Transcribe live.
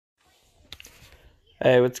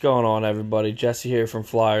Hey, what's going on, everybody? Jesse here from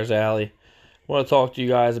Flyers Alley. I want to talk to you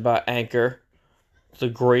guys about Anchor. It's a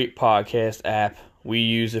great podcast app. We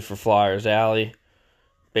use it for Flyers Alley.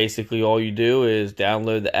 Basically, all you do is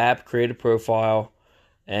download the app, create a profile,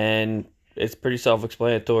 and it's pretty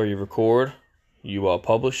self-explanatory. You record, you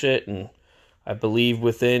publish it, and I believe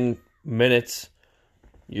within minutes,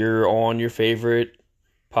 you're on your favorite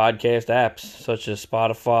podcast apps, such as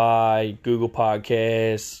Spotify, Google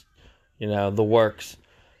Podcasts, the works.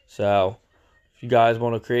 So, if you guys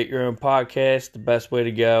want to create your own podcast, the best way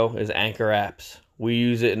to go is Anchor Apps. We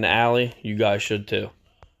use it in the alley. You guys should too.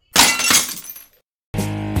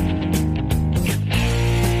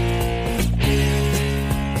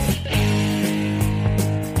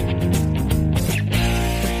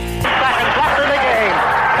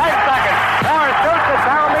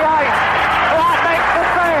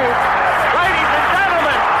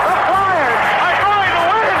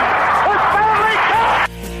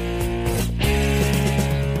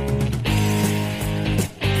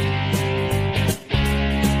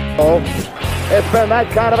 It's been that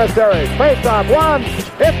kind of a series. Face off, one.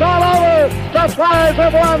 It's all over. The Flyers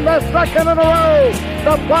have won the second in a row.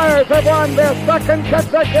 The Flyers have won their second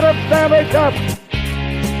consecutive Stanley Cup.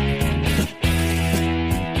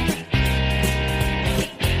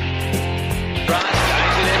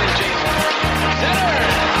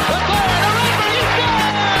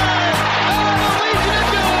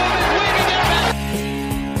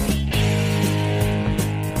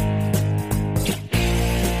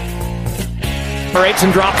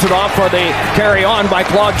 And drops it off for the carry on by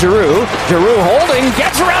Claude Giroux. Giroux holding,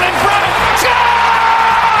 gets around in front.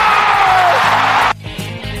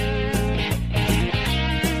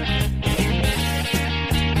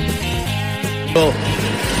 Score!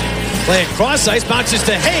 Playing cross ice, bounces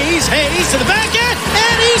to Hayes. Hayes to the backhand,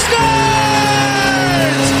 and he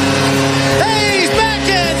scores! Hayes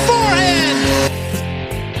backhand, forehand.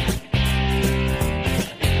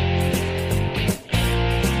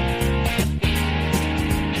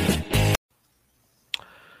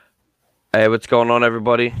 Hey, what's going on,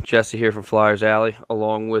 everybody? Jesse here from Flyers Alley,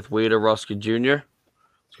 along with Wade Ruska Jr.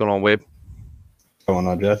 What's going on, Wade? What's going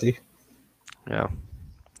on, Jesse? Yeah,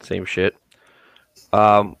 same shit.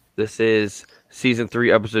 This is Season 3,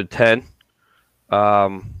 Episode 10.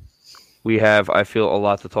 We have, I feel, a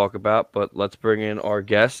lot to talk about, but let's bring in our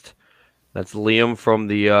guest. That's Liam from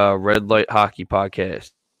the Red Light Hockey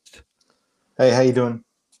Podcast. Hey, how you doing?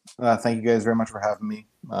 Thank you guys very much for having me.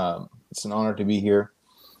 It's an honor to be here.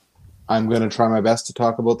 I'm going to try my best to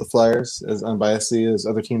talk about the Flyers as unbiasedly as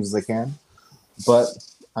other teams as I can, but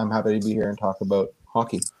I'm happy to be here and talk about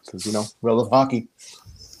hockey because, we love hockey.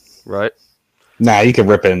 Right? Nah, you can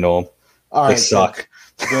rip it into them. All they right, suck.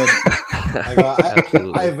 Good.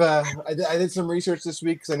 I did some research this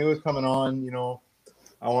week because I knew it was coming on.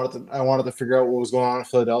 I wanted to figure out what was going on in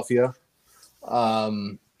Philadelphia. A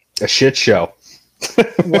shit show.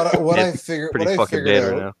 What I figured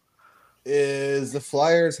out now is the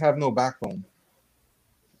Flyers have no backbone.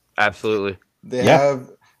 Absolutely. They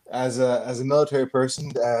have, as a military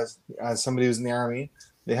person, as somebody who's in the Army,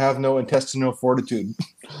 they have no intestinal fortitude.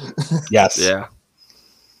 Yes. Yeah.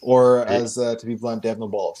 Or, as to be blunt, they have no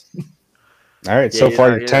balls. All right, so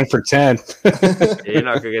far, 10 for 10. You're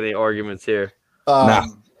not going to get any arguments here. Nah.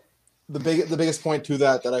 The biggest point to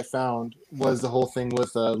that I found was the whole thing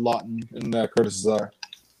with Lawton and Curtis Lazar.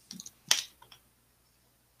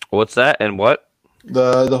 What's that and what?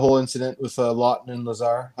 The whole incident with Lawton and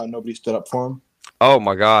Lazar, how nobody stood up for him. Oh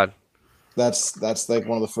my God. That's like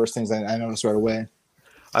one of the first things I noticed right away.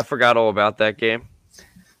 I forgot all about that game.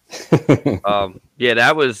 Yeah,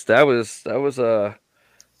 that was a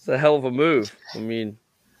hell of a move. I mean,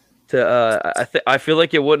 I feel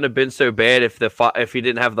like it wouldn't have been so bad if he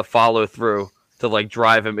didn't have the follow through to like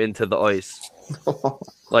drive him into the ice,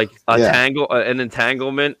 like an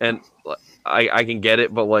entanglement, and I can get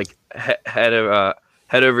it, but like head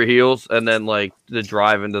over heels, and then like the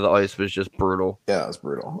drive into the ice was just brutal. Yeah, it was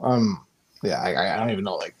brutal. I don't even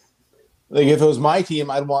know. Like if it was my team,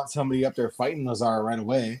 I'd want somebody up there fighting Lazar right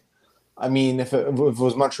away. I mean, if it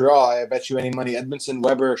was Montreal, I bet you any money Edmondson,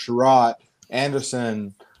 Weber, Sherratt,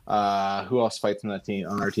 Anderson. Who else fights on that team?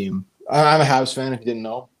 On our team, I'm a Habs fan. If you didn't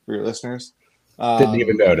know, for your listeners, didn't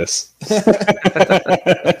even notice.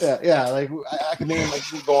 yeah. Like I can name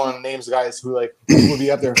go on names of guys who would be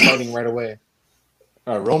up there fighting right away.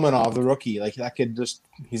 Romanov, the rookie, that kid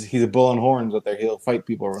he's a bull on horns out there. He'll fight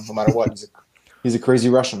people no matter what. He's a crazy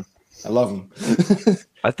Russian. I love him.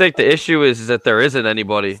 I think the issue is that there isn't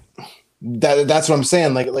anybody. That's what I'm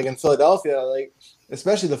saying. Like in Philadelphia,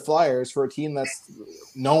 especially the Flyers, for a team that's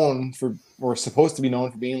known for or supposed to be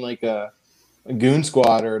known for being like a a goon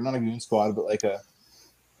squad, or not a goon squad, but like a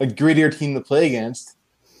grittier team to play against,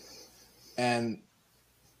 and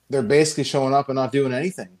they're basically showing up and not doing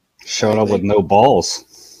anything. Showing up with no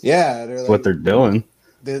balls. Yeah, that's what they're doing.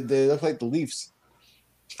 They look like the Leafs.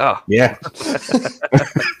 Oh yeah,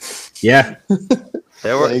 yeah.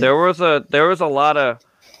 There was a lot of,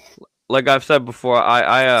 like I've said before,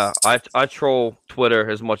 I troll Twitter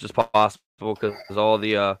as much as possible because all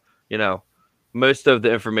the most of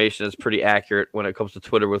the information is pretty accurate when it comes to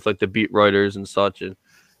Twitter with like the beat writers and such, and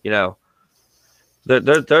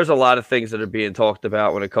there's a lot of things that are being talked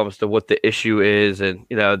about when it comes to what the issue is, and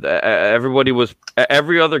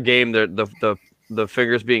every other game the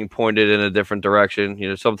fingers being pointed in a different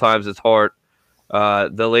direction. Sometimes it's Hart.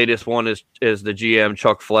 The latest one is the GM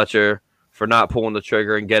Chuck Fletcher for not pulling the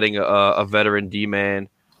trigger and getting a veteran D-man.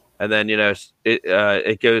 And then,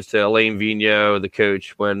 it goes to Alain Vigneault, the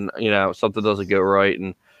coach, when, something doesn't go right.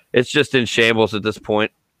 And it's just in shambles at this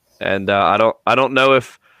point. And I don't know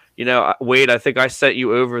if, Wade, I think I sent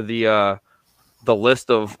you over the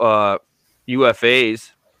list of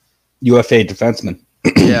UFAs. UFA defensemen.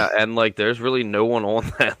 Yeah, and, there's really no one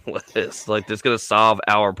on that list. That's going to solve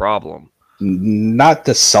our problem. Not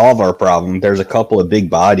to solve our problem. There's a couple of big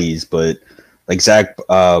bodies, but, Zach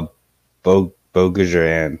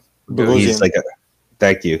Bogosian. He's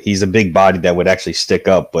thank you. He's a big body that would actually stick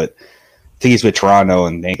up, but I think he's with Toronto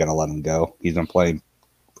and they ain't gonna let him go. He's been playing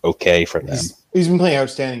okay for them. He's been playing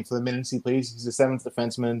outstanding for the minutes he plays. He's the seventh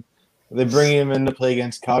defenseman. They bring him in to play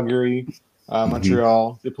against Calgary,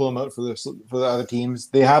 Montreal. They pull him out for the other teams.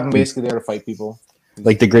 They have him basically there to fight people,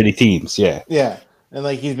 like the gritty teams. Yeah, yeah, and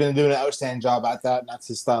he's been doing an outstanding job at that. And that's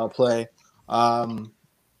his style of play.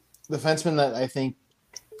 Defenseman that I think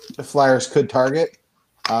the Flyers could target.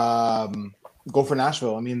 Go for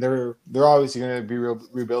Nashville. I mean, they're obviously going to be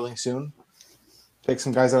rebuilding soon. Pick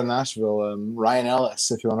some guys out of Nashville. Ryan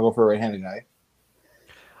Ellis, if you want to go for a right-handed guy.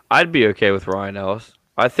 I'd be okay with Ryan Ellis.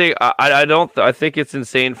 I think I think it's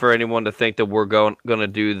insane for anyone to think that we're going to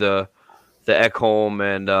do the Ekholm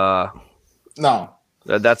and no,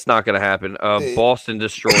 that's not going to happen. Boston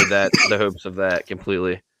destroyed the hopes of that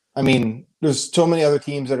completely. I mean, there's so many other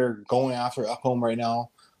teams that are going after Ekholm right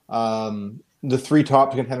now. The three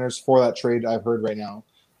top contenders for that trade I've heard right now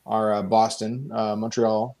are Boston,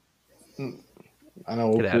 Montreal. I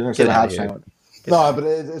know you're going to say the Habs fan. No, but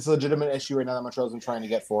it's a legitimate issue right now that Montreal's been trying to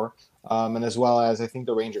get for. And as well as I think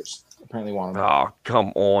the Rangers apparently want them. Oh,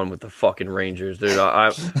 come on with the fucking Rangers, dude.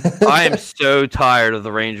 I am so tired of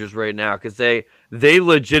the Rangers right now because they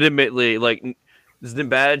legitimately,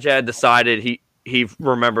 Zibanejad decided he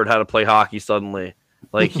remembered how to play hockey suddenly.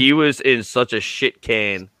 He was in such a shit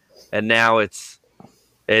can. And now it's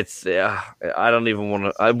I don't even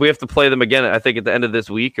want to. We have to play them again. I think at the end of this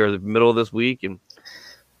week or the middle of this week, and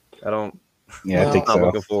I don't. Yeah, I think so. I'm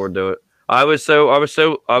looking forward to it. I was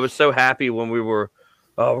so happy when we were.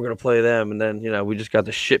 Oh, we're gonna play them, and then we just got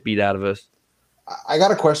the shit beat out of us. I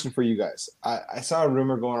got a question for you guys. I saw a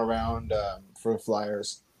rumor going around for the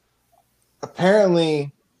Flyers.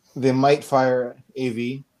 Apparently, they might fire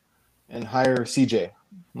AV and hire CJ,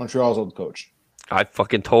 Montreal's old coach. I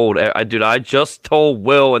fucking told I just told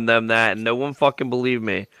Will and them that, and no one fucking believed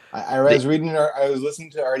me. I was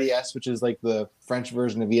listening to RDS, which is the French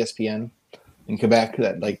version of ESPN in Quebec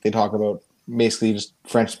that they talk about basically just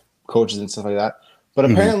French coaches and stuff like that.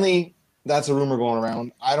 But apparently that's a rumor going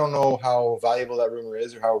around. I don't know how valuable that rumor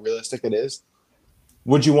is or how realistic it is.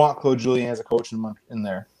 Would you want Claude Julien as a coach in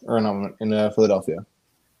there or in Philadelphia?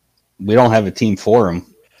 We don't have a team for him.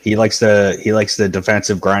 He likes the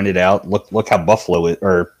defensive grind it out. Look how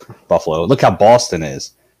Look how Boston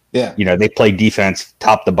is. Yeah, they play defense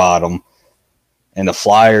top to bottom, and the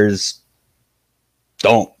Flyers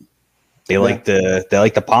don't. They like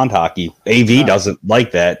the pond hockey. AV doesn't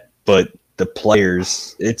like that, but the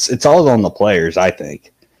players, it's all on the players. I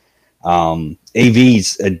think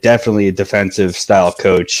AV's definitely a defensive style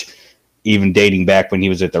coach, even dating back when he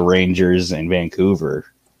was at the Rangers and Vancouver.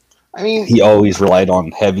 I mean, he always relied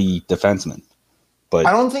on heavy defensemen. But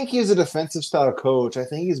I don't think he's a defensive style coach. I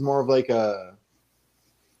think he's more of a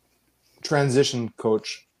transition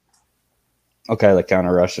coach. Okay, like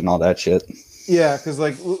counter rush and all that shit. Yeah, because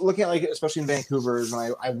looking at especially in Vancouver,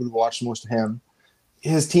 when I would watch most of him,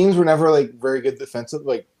 his teams were never very good defensive,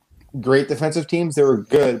 great defensive teams. They were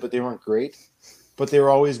good, but they weren't great. But they were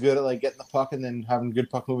always good at getting the puck and then having good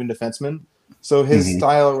puck moving defensemen. So his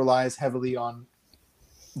style relies heavily on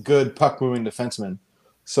good puck moving defenseman.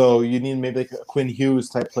 So you need maybe a Quinn Hughes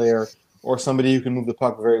type player or somebody who can move the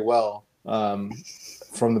puck very well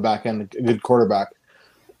from the back end, a good quarterback.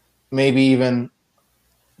 Maybe even,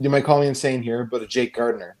 you might call me insane here, but a Jake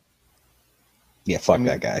Gardiner. Yeah, fuck I mean-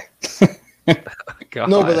 that guy. God.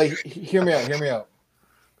 No, but like, hear me out.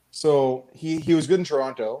 So he was good in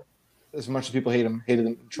Toronto. As much as people hated him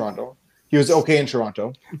in Toronto. He was okay in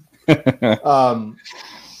Toronto. I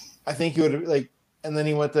think he would like, and then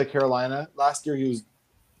he went to Carolina. Last year he was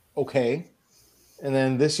okay, and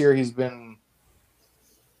then this year he's been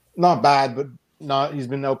not bad, but not. He's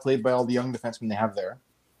been outplayed by all the young defensemen they have there.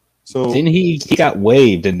 So Didn't he got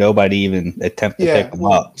waived and nobody even attempted to pick him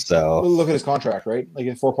up? So look at his contract, right? Like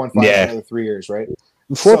in 4.5 Yeah. another 3 years, right?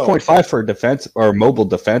 4.5 for a defense or mobile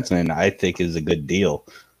defenseman, I think, is a good deal.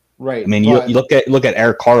 Right. I mean, you look at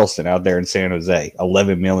Eric Carlson out there in San Jose,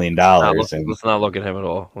 $11 million, let's and not look at him at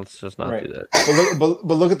all. Let's just not Right. do that. But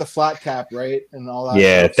look at the flat cap, right, and all that.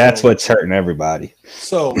 yeah, stuff. that's So- what's hurting everybody.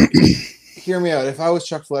 So, hear me out. If I was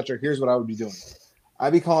Chuck Fletcher, here's what I would be doing.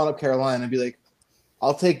 I'd be calling up Carolina and be like,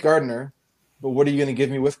 I'll take Gardner, but what are you going to give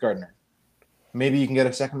me with Gardner? Maybe you can get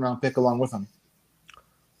a second-round pick along with him.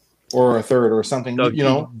 Or a third or something, you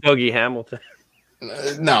know? Dougie Hamilton.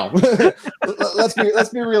 No. let's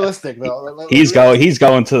be realistic, though. He's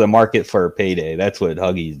going to the market for a payday. That's what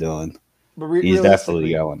Huggy's doing. But He's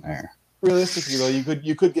definitely going there. Realistically, though,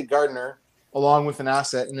 you could get Gardner along with an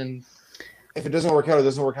asset, and then if it doesn't work out, it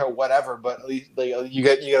doesn't work out. Whatever. But at least like, you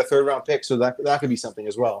get a third round pick, so that could be something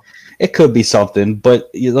as well. It could be something, but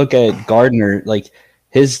you look at Gardner, like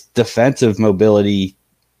his defensive mobility,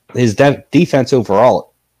 his defense overall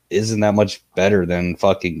isn't that much better than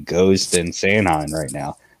fucking Ghost and Sanheim right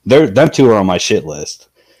now. Them two are on my shit list.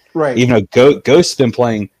 Right. Even though Ghost's been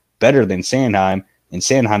playing better than Sanheim, and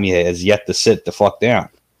Sanheim has yet to sit the fuck down.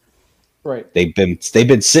 Right. They've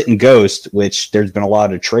been sitting Ghost, which there's been a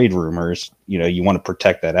lot of trade rumors. You know, you want to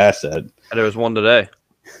protect that asset. And there was one today.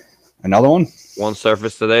 Another one? One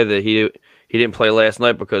surfaced today that he didn't play last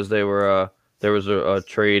night because there was a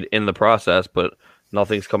trade in the process, but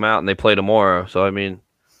nothing's come out and they play tomorrow. So I mean,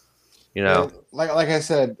 you know, like I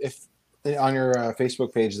said, if on your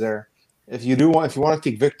Facebook page there, if you want to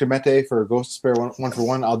take Victor Mete for Ghost Spare one for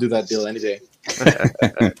one, I'll do that deal any day.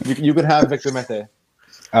 you could have Victor Mete.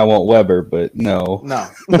 I want Weber, but no. No.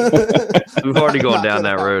 we've already gone down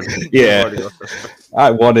that road. Yeah. We've already gone-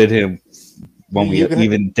 I wanted him when we You can-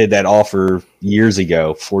 even did that offer years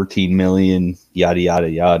ago, 14 million, yada yada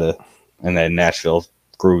yada, and then Nashville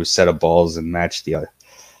grew a set of balls and matched the offer.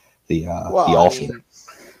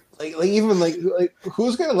 mean, even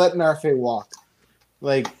who's gonna let Narfe walk?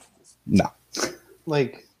 Like, No.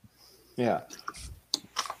 like, yeah.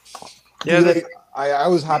 Yeah, Dude, that- like, I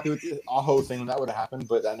was happy with the Aho thing when that would have happened,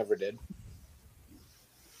 but that never did.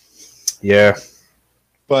 Yeah,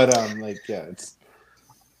 But it's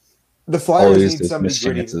the Flyers Always need those somebody missed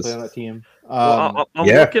gritty to chances. play on that team. Well, I'm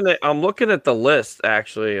yeah. looking at the list.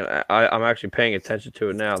 Actually, I'm actually paying attention to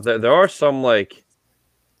it now. There are some like,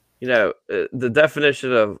 you know, the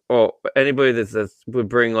definition of anybody that would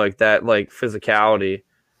bring like that like physicality.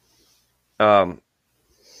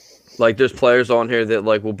 Like there's players on here that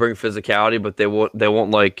like will bring physicality, but they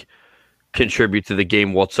won't like contribute to the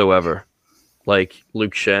game whatsoever. Like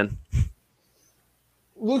Luke Shen.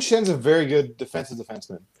 Luke Schen's a very good defensive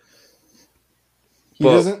defenseman. He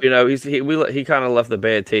But doesn't. you know he kind of left the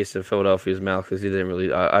bad taste in Philadelphia's mouth because he didn't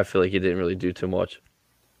really. I feel like he didn't really do too much.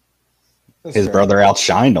 That's his fair. brother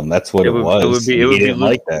outshined him. That's what It it, would- was. it would be- He it would be didn't Luke-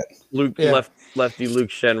 like that. Luke Yeah. lefty Luke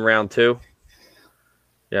Shen round 2.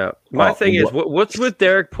 Yeah. My Oh, thing is, what's with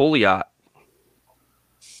Derek Pouliot?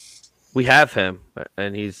 We have him,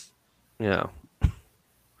 and he's, you know,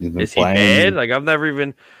 He's been is he bad? Like I've never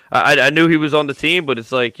even. I knew he was on the team, but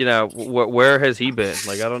it's like, you know, where has he been?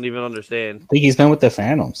 Like I don't even understand. I think he's been with the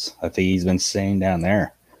Phantoms. I think he's been staying down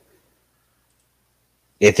there.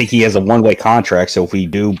 I think he has a one-way contract, so if we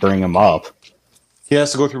do bring him up, He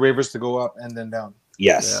has to go through waivers to go up and then down.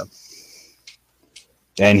 yes.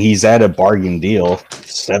 And he's at a bargain deal,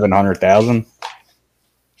 $700,000.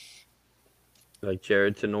 Like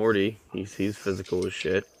Jared Tenorti, he's physical as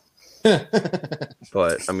shit.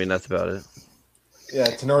 But I mean, that's about it. Yeah,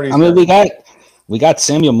 Tenorti's I mean, we got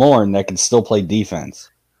Samuel Morin that can still play defense.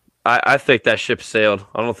 I think that ship sailed.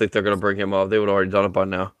 I don't think they're gonna bring him up. They would have already done it by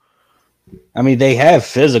now. I mean, they have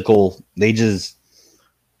physical. They just,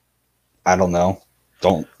 I don't know.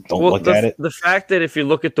 Don't look at it. The fact that if you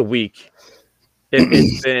look at the week,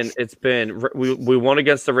 it's been we won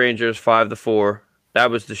against the Rangers 5-4.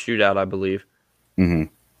 That was the shootout, I believe. Mhm.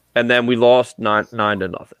 And then we lost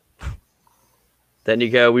 9-0. Then you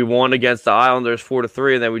go, we won against the Islanders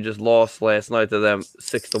 4-3, and then we just lost last night to them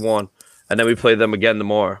 6-1, and then we play them again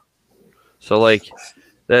tomorrow. So like,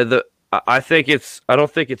 I think I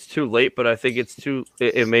don't think it's too late, but I think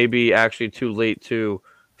it may be actually too late to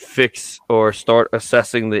fix or start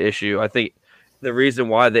assessing the issue. I think the reason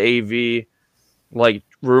why the AV like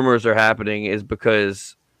rumors are happening is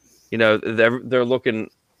because they're running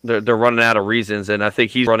out of reasons, and I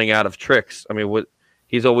think he's running out of tricks. I mean,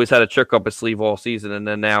 he's always had a trick up his sleeve all season, and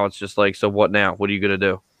then now it's just like, so what now? What are you gonna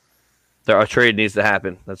do? A trade needs to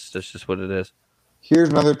happen. That's just what it is. Here's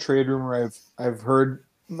another trade rumor I've heard.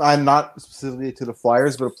 I'm not specifically to the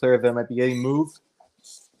Flyers, but a player that might be getting moved.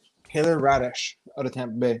 Taylor Radish out of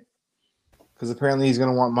Tampa Bay, because apparently he's going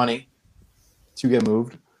to want money to get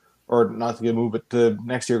moved, or not to get moved, but to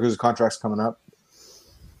next year because his contract's coming up.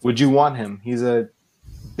 Would you want him? He's a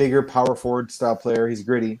bigger power forward style player. He's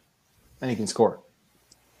gritty, and he can score.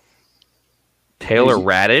 Taylor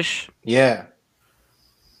Radish? Yeah.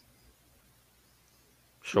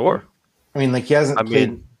 Sure. I mean, like he hasn't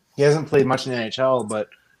played much in the NHL, but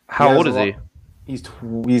how old is he? He's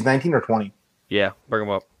 19 or 20. Yeah, bring him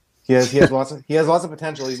up. He has lots of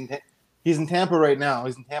potential. He's in Tampa right now.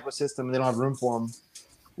 He's in Tampa system, and they don't have room for him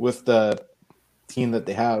with the team that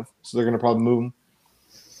they have, so they're going to probably move him.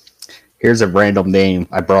 Here's a random name.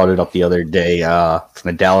 I brought it up the other day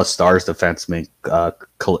from the Dallas Stars defenseman.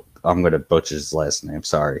 I'm going to butcher his last name.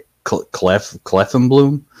 Sorry,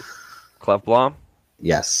 Clefenblum. Clefblom.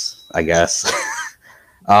 Yes, I guess.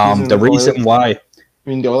 The reason why. You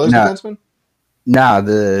mean the Oilers defenseman? Nah,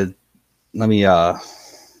 let me.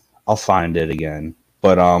 I'll find it again.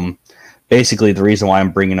 But basically, the reason why I'm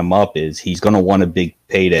bringing him up is he's going to want a big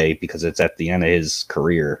payday because it's at the end of his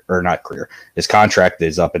career, or not career. His contract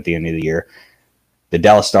is up at the end of the year. The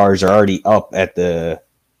Dallas Stars are already up at the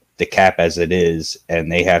cap as it is,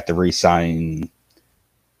 and they have to re-sign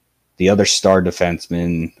the other star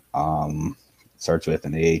defenseman. Starts with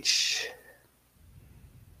an H.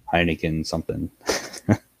 Heineken something.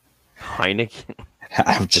 Heineken?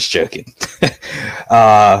 I'm just joking.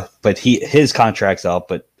 But his contract's up,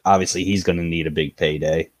 but obviously he's going to need a big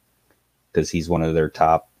payday because he's one of their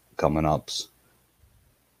top coming ups.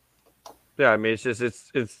 Yeah, I mean,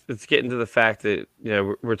 it's getting to the fact that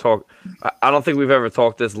we're talking. I don't think we've ever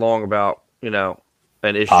talked this long about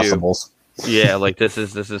an issue. Possibles. Yeah, like this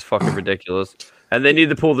is fucking ridiculous. And they need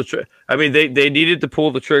to pull the trigger. I mean, they needed to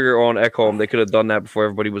pull the trigger on Ekholm. They could have done that before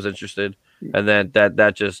everybody was interested, and then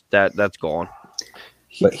that's gone.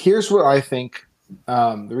 Here's what I think.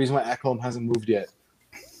 The reason why Ekholm hasn't moved yet,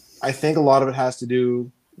 I think a lot of it has to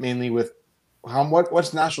do mainly with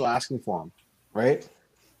what's Nashville asking for him, right?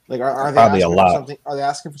 Like, are they probably asking a lot? For something? Are they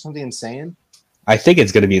asking for something insane? I think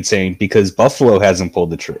it's going to be insane because Buffalo hasn't pulled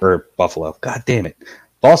the trigger. Or Buffalo, god damn it.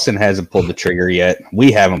 Boston hasn't pulled the trigger yet.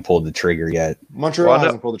 We haven't pulled the trigger yet. Montreal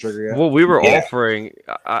hasn't pulled the trigger yet. Well, we were offering.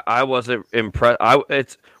 I wasn't impressed.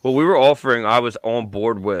 We were offering. I was on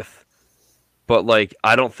board with, but like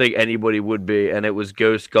I don't think anybody would be. And it was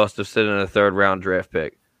Ghost Gustafsson in a 3rd round draft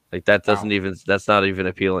pick. Like that doesn't even. That's not even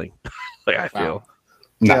appealing. Like I feel. Wow.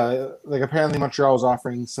 No. Yeah, like apparently Montreal was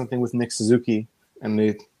offering something with Nick Suzuki, and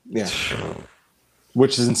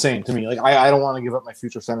which is insane to me. Like I don't want to give up my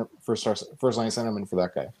future first line centerman for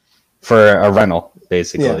that guy. For a rental,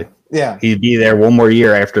 basically. Yeah. He'd be there one more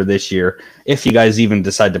year after this year if you guys even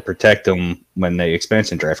decide to protect him when the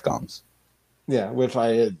expansion draft comes. Yeah,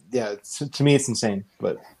 to me it's insane,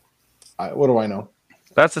 but what do I know?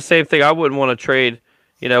 That's the same thing. I wouldn't want to trade.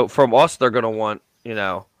 From us, they're going to want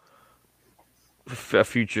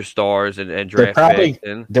future stars and draft picks.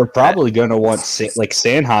 They're probably going to want like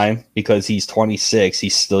Sanheim because he's 26.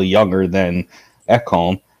 He's still younger than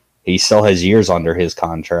Ekholm. He still has years under his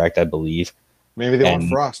contract, I believe. Maybe they want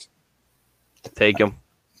Frost. Take him.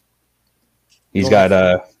 He's got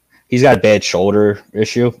a bad shoulder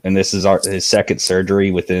issue, and this is his second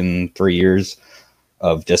surgery within 3 years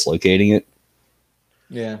of dislocating it.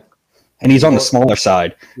 Yeah, and he's on the smaller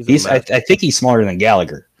side. I think he's smaller than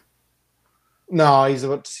Gallagher. No, he's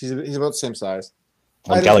about the same size.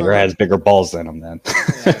 Well, Gallagher has bigger balls than him then.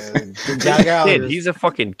 He's a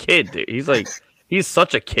fucking kid, dude. He's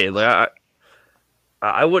such a kid. Like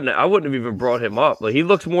I wouldn't have even brought him up. Like he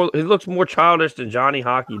looks more childish than Johnny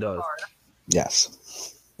Hockey does.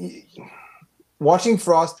 Yes. Watching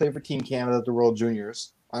Frost play for Team Canada at the World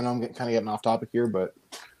Juniors. I know I'm kind of getting off topic here, but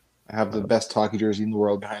I have the best hockey jersey in the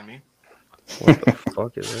world behind me. What the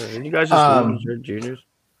fuck is that? Did you guys just lose your juniors?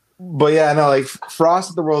 But yeah, no, like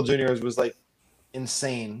Frost at the World Juniors was like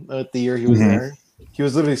insane. The year he was there, he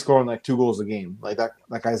was literally scoring like 2 goals a game. Like that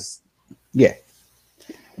guy's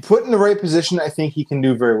put in the right position. I think he can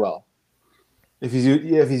do very well if he's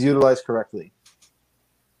utilized correctly.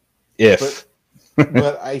 But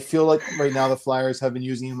I feel like right now the Flyers have been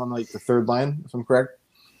using him on like the 3rd line, if I'm correct.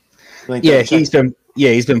 Like he's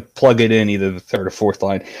been plugging in either the 3rd or 4th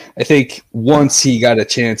line. I think once he got a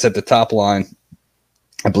chance at the top line,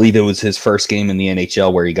 I believe it was his first game in the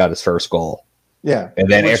NHL where he got his first goal. Yeah. And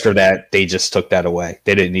then after that, they just took that away.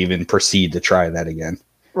 They didn't even proceed to try that again.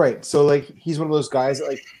 Right. So like he's one of those guys that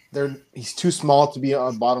like he's too small to be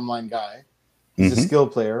a bottom line guy. He's a skill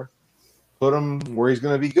player. Put him where he's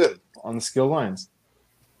going to be good on the skill lines.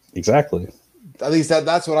 Exactly. At least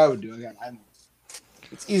that's what I would do. Again,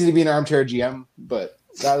 it's easy to be an armchair GM, but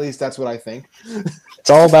at least that's what I think. It's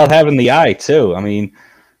all about having the eye too. I mean,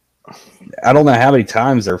 I don't know how many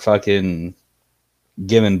times they're fucking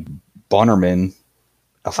giving Bunnerman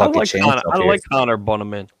a fucking chance. I like Connor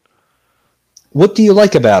Bunnerman. What do you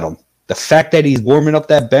like about him? The fact that he's warming up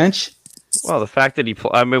that bench? Well, the fact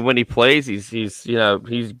that when he plays,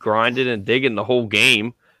 he's grinding and digging the whole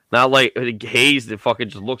game. Not like Hayes that fucking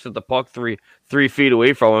just looks at the puck 3 feet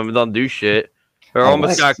away from him and doesn't do shit. Or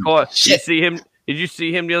almost got caught. Shit. Did you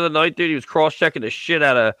see him the other night, dude? He was cross checking the shit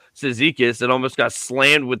out of Cizikas and almost got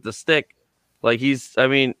slammed with the stick. Like they're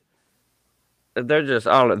just,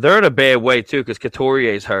 I don't know. They're in a bad way too because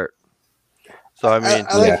Couturier's hurt. So I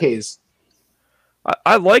like Hayes.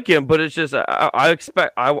 I like him, but it's just I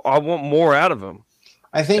want more out of him.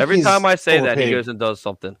 I think every time I say overpaid. that, he goes and does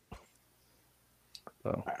something.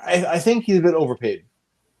 So. I think he's a bit overpaid.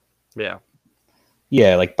 Yeah.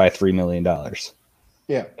 Yeah, like by $3 million.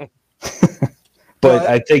 Yeah. But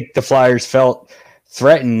I think the Flyers felt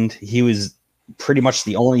threatened. He was pretty much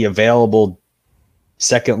the only available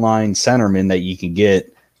second-line centerman that you can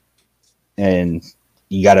get, and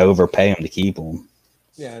you got to overpay him to keep him.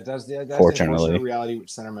 Yeah, that's fortunately the reality with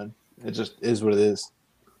centerman. It just is what it is.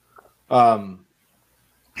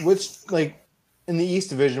 Which, like, in the East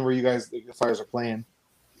Division where you guys, the Flyers are playing,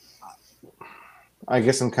 I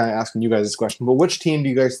guess I'm kind of asking you guys this question, but which team do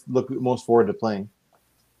you guys look most forward to playing?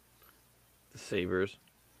 The Sabres.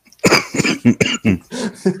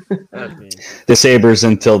 The Sabres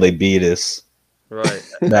until they beat us. Right.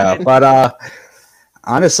 No, but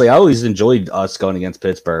honestly, I always enjoyed us going against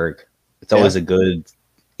Pittsburgh. It's always a good,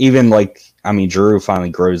 even like, I mean, Drew finally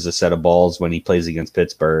grows a set of balls when he plays against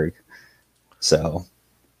Pittsburgh. So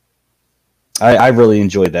I really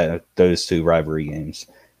enjoyed those two rivalry games.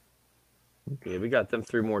 Yeah, we got them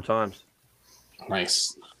 3 more times.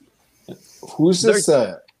 Nice. Who's this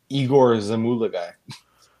Igor Zamula guy?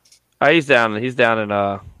 He's down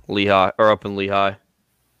in Lehigh, or up in Lehigh.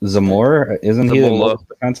 Zamora? Isn't he the most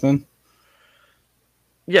defenseman?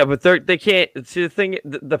 Yeah, but they can't. See, the thing,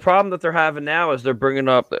 the problem that they're having now is they're bringing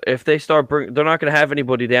up. If they start they're not going to have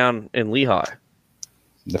anybody down in Lehigh.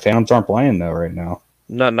 The Phantoms aren't playing though right now.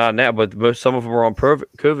 Not now, but some of them are on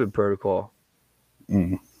COVID protocol.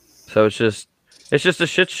 So it's just a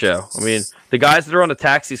shit show. I mean, the guys that are on the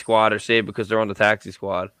taxi squad are saved because they're on the taxi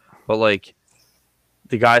squad. But like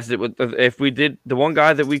the guys that would, if we did, the one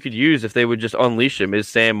guy that we could use if they would just unleash him is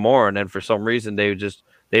Sam Morin, and for some reason they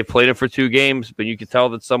played him for 2 games, but you could tell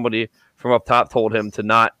that somebody from up top told him to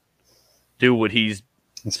not do what he's.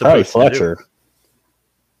 It's probably Fletcher.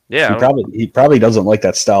 Yeah, he probably doesn't like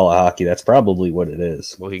that style of hockey. That's probably what it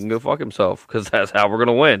is. Well, he can go fuck himself because that's how we're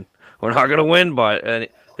gonna win. We're not gonna win, but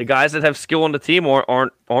the guys that have skill on the team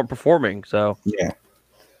aren't performing. So yeah,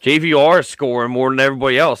 JVR is scoring more than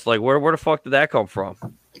everybody else. Like where the fuck did that come from? I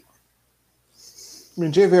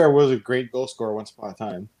mean, JVR was a great goal scorer once upon a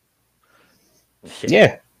time.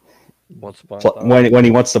 Yeah. Once upon a time. When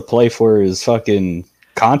he wants to play for his fucking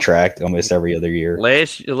contract almost every other year.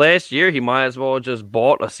 Last year he might as well have just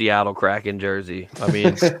bought a Seattle Kraken jersey. I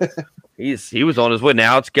mean, he was on his way.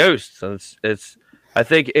 Now it's Ghost. So it's. I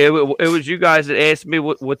think it was you guys that asked me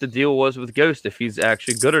what the deal was with Ghost, if he's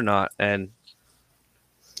actually good or not, and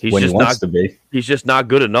he's just not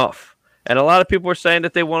good enough. And a lot of people are saying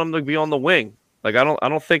that they want him to be on the wing. Like I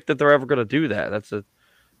don't think that they're ever going to do that. That's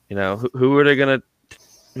who are they going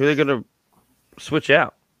to switch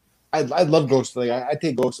out? I love Ghost. Like I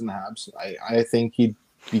take Ghost in the Habs. I think he'd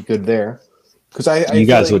be good there because you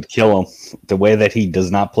guys would kill him the way that he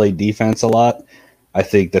does not play defense a lot. I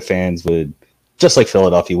think the fans would. Just like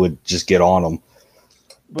Philadelphia would just get on them.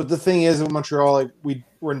 But the thing is, in Montreal, like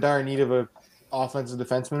we're in dire need of an offensive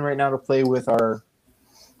defenseman right now to play with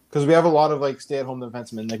because we have a lot of like stay-at-home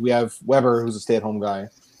defensemen. Like we have Weber, who's a stay-at-home guy.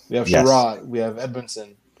 We have Sherratt. We have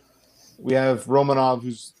Edmondson. We have Romanov,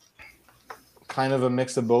 who's kind of a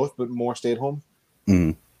mix of both, but more stay-at-home.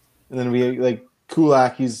 And then we like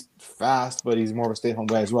Kulak. He's fast, but he's more of a stay-at-home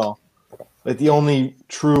guy as well. Like the only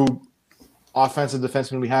true offensive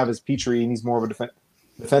defenseman we have is Petrie, and he's more of a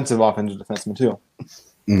defensive offensive defenseman too.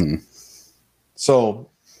 So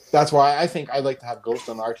that's why I think I'd like to have Ghost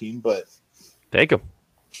on our team, but take him.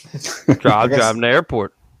 Drive him to the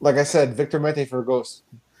airport. Like I said, Victor Mete for Ghost.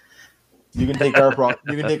 You can take our problem.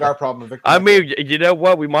 You can take our problem, Victor. I mean, you know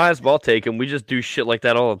what? We might as well take him. We just do shit like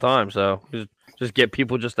that all the time. So just get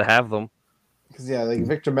people just to have them. because like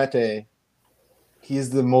Victor Mete, he's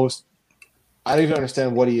the most. I don't even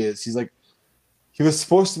understand what he is. He's like, he was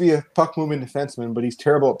supposed to be a puck moving defenseman, but he's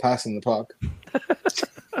terrible at passing the puck.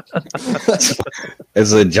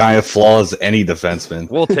 It's a giant flaw as any defenseman.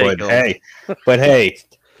 We'll take but him. hey,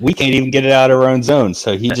 we can't even get it out of our own zone,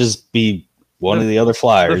 so he'd just be one of the other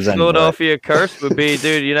Flyers. The anyway. Philadelphia curse would be,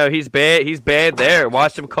 dude. You know he's bad. He's bad there.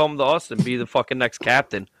 Watch him come to us and be the fucking next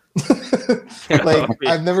captain. Like,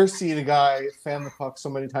 I've never seen a guy fan the puck so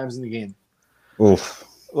many times in the game. Oof.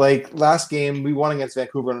 Like last game, we won against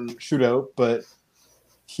Vancouver in a shootout, but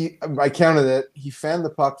I counted it. He fanned the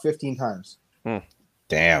puck 15 times.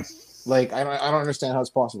 Damn. Like I don't understand how it's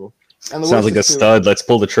possible. And the Sounds worst like a is, too, stud. Let's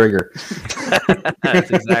pull the trigger. That's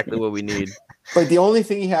exactly what we need. Like the only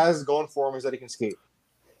thing he has going for him is that he can skate.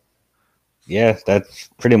 Yeah, that's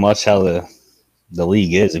pretty much how the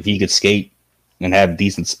league is. If he could skate and have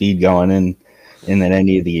decent speed going in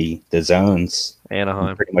any of the zones, Anaheim.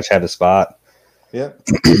 you pretty much have a spot. Yeah.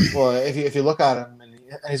 Well, if you look at him, and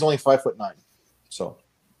he's only 5'9", so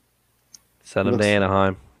Send him to Looks-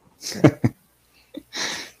 Anaheim.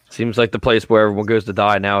 Seems like the place where everyone goes to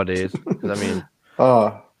die nowadays. 'Cause, I mean,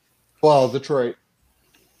 well, Detroit.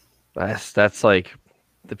 that's like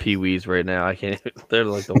the Pee-wees right now. I can't. They're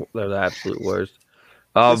like they're the absolute worst.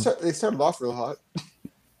 They started off real hot.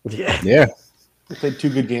 Yeah, Yeah. They played 2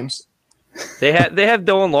 good games. they have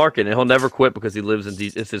Dylan Larkin, and he'll never quit because he lives in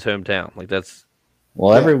it's his hometown. Like that's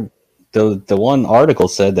Well, the one article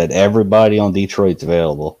said that everybody on Detroit's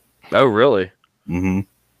available. oh really? Mm-hmm.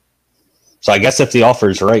 So I guess if the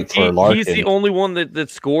offer's right for Larkin, He's the only one that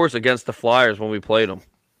scores against the Flyers when we played him.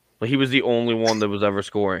 Like he was the only one that was ever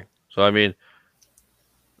scoring. So I mean,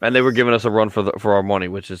 and they were giving us a run for our money,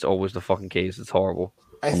 which is always the fucking case. It's horrible.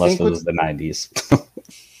 unless it was the 90s.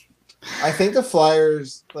 I think the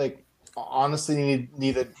Flyers, like, honestly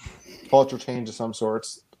need a culture change of some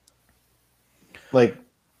sorts. Like,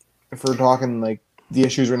 if we're talking like the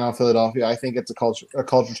issues right now in Philadelphia, I think it's a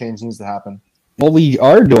culture change needs to happen. Well, we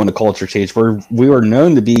are doing a culture change. We were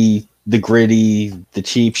known to be the gritty, the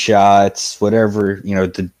cheap shots, whatever,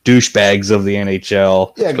 the douchebags of the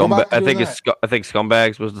NHL. Yeah, go back to I doing think that. I think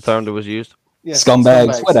scumbags was the term that was used. Yeah,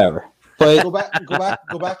 Scumbags, whatever. But Go back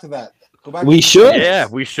to that. Go back. we to should. Yeah,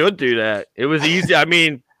 we should do that. It was easy. I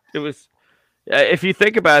mean, it was. If you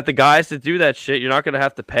think about it, the guys that do that shit, you're not going to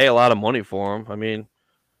have to pay a lot of money for them. I mean,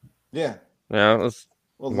 Yeah. it's,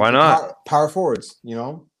 Well, why not? Power forwards,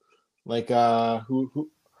 like who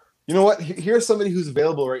you know what? Here's somebody who's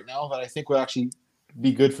available right now that I think would actually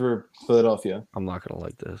be good for Philadelphia. I'm not going to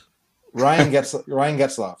like this. Ryan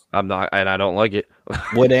Getzlaf. I'm not, and I don't like it.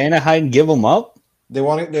 Would Anaheim give him up? They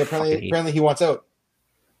want it. Fucking hate. Apparently he wants out.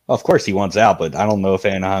 Of course he wants out, but I don't know if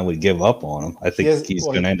Anaheim would give up on him. I think he's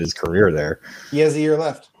going to end his career there. He has a year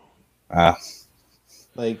left.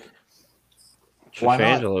 Like, why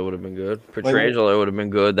not? Pietrangelo would have been good. Pietrangelo would have been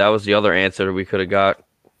good. That was the other answer we could have got.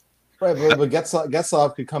 Right, but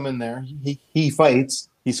Getzlaf could come in there. He fights.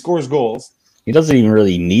 He scores goals. He doesn't even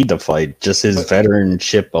really need to fight. Just his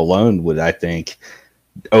veteranship alone would, I think,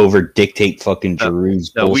 over dictate fucking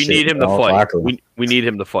Giroux's No, we bullshit need him in to the fight. locker room. We need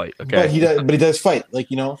him to fight. Okay. But he does fight. Like,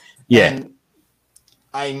 Yeah. And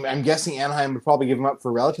I'm guessing Anaheim would probably give him up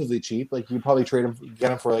for relatively cheap. Like, you'd probably trade him,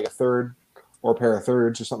 get him for like a third or a pair of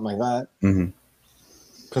thirds or something like that Mhm.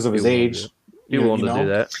 because of his age. He willing to do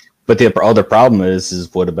that. But the other problem is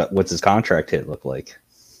what's his contract hit look like?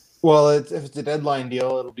 Well, if it's a deadline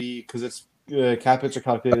deal, it'll be because it's cap hits are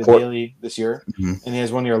calculated Of course. daily this year, Mhm. and he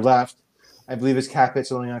has 1 year left. I believe his cap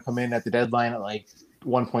hit's only going to come in at the deadline at like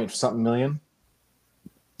 1 point something million,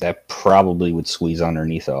 That probably would squeeze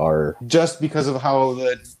underneath our. just because of how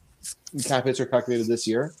the cap hits are calculated this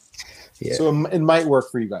year. Yeah. So it might work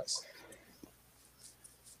for you guys.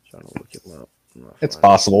 Trying to look him up. It's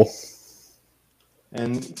possible.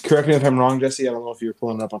 And correct me if I'm wrong, Jesse. I don't know if you're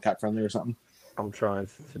pulling it up on Cap Friendly or something. I'm trying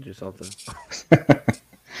to do something.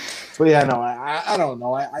 But yeah, no, I don't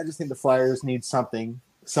know. I just think the Flyers need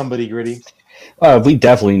somebody gritty. I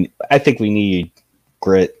think we need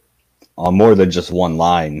grit on more than just one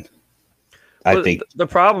line. I But think. the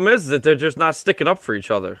problem is that they're just not sticking up for each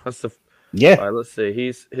other. That's the. Yeah. All right, let's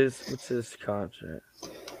see. What's his contract?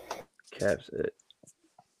 Caps it.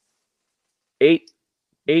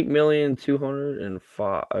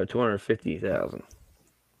 8,250,000.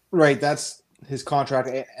 Right, that's his contract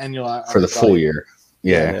annual For the full year.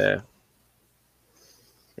 Yeah. Yeah.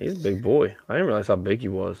 He's a big boy. I didn't realize how big he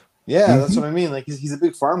was. Yeah, that's what I mean. Like he's a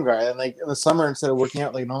big farm guy, and like in the summer, instead of working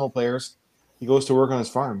out like normal players, he goes to work on his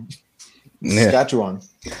farm. Yeah. Saskatchewan.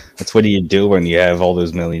 That's what do you do when you have all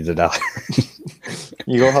those millions of dollars?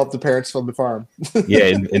 You go help the parents from the farm.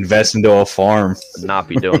 Yeah, invest into a farm. Not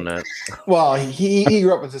be doing that. Well, he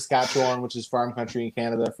grew up in Saskatchewan, which is farm country in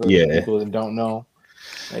Canada. For Yeah. people that don't know,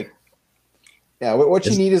 like, yeah, what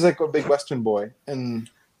you need is like a big Western boy, and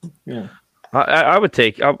yeah, I would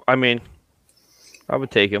take. I mean, I would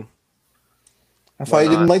take him. I thought you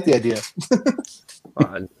didn't like the idea.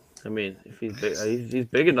 I mean, if he's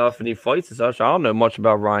big enough and he fights and such. I don't know much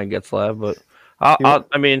about Ryan Getzlaf, but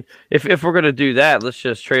I mean, if we're gonna do that, let's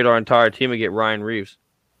just trade our entire team and get Ryan Reeves.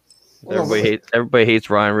 Everybody hates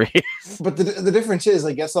Ryan Reeves. But the difference is,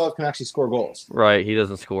 like, Getzlaf can actually score goals. Right, he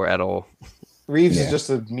doesn't score at all. Reeves is just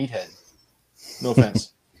a meathead. No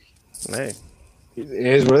offense. Hey, It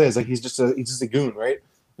is what it is. Like, he's just a goon, right?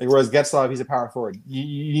 Like, whereas Getzlaf, he's a power forward.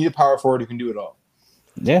 You need a power forward who can do it all.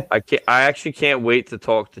 Yeah. I actually can't wait to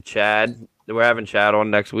talk to Chad. We're having Chad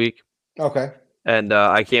on next week. Okay. And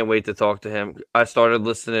I can't wait to talk to him. I started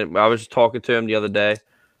listening. I was just talking to him the other day,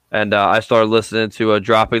 and I started listening to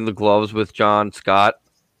Dropping the Gloves with John Scott.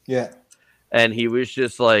 Yeah. And he was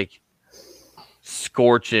just like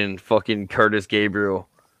scorching fucking Curtis Gabriel.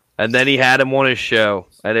 And then he had him on his show,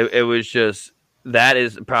 and it was just, that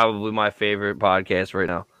is probably my favorite podcast right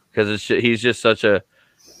now, because he's just such a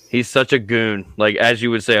goon, like, as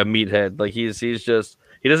you would say, a meathead. Like, he's just,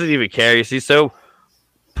 he doesn't even care. He's so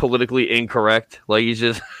politically incorrect. Like,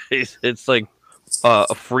 it's like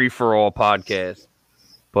a free for all podcast.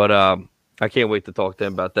 But I can't wait to talk to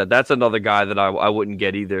him about that. That's another guy that I wouldn't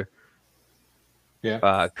get either.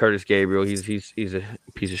 Yeah. Curtis Gabriel, he's a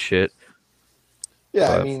piece of shit. Yeah,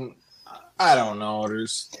 But I mean, I don't know.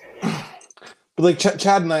 But like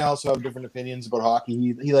Chad and I also have different opinions about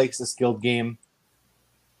hockey. He likes the skilled game,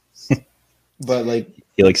 but like,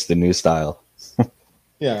 He likes the new style.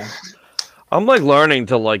 yeah, I'm like learning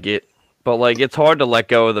to like it, but like it's hard to let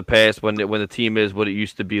go of the past when the team is what it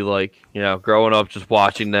used to be like. You know, growing up just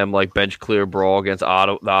watching them like bench clear brawl against the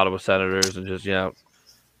Ottawa Senators, and just yeah.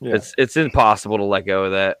 it's impossible to let go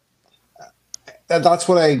of that. That's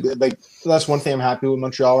what I like. That's one thing I'm happy with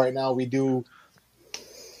Montreal right now. We do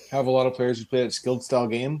have a lot of players who play a skilled style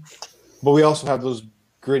game, but we also have those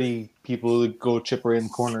gritty people who go chip right in the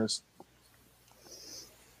corners.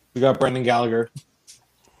 We got Brendan Gallagher.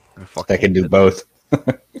 That can do both.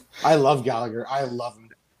 I love Gallagher. I love him.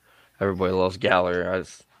 Everybody loves Gallagher.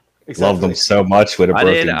 Love them so much with a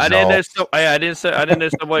broken jaw. I didn't know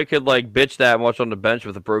somebody could like bitch that much on the bench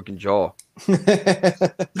with a broken jaw. How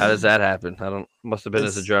does that happen? Must have been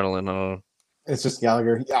his adrenaline. I don't know. It's just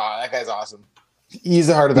Gallagher. Yeah, that guy's awesome. He's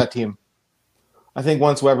the heart of that team. I think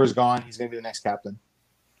once Weber's gone, he's going to be the next captain.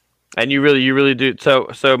 And you really do.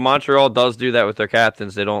 So Montreal does do that with their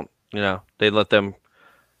captains. They don't, they let them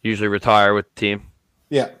usually retire with the team.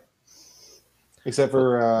 Yeah. Except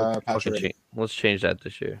for Pacioretty. Let's change that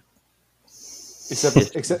this year. Except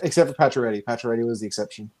for Pacioretty. Pacioretty was the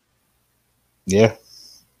exception. Yeah.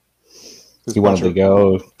 He wanted to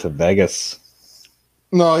go to Vegas.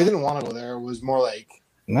 No, he didn't want to go there. It was more like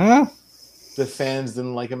Nah. the fans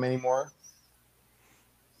didn't like him anymore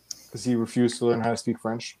because he refused to learn how to speak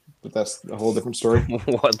French. But that's a whole different story.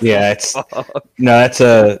 That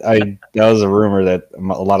was a rumor that a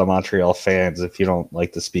lot of Montreal fans, if you don't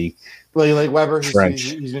like to speak like Weber, French,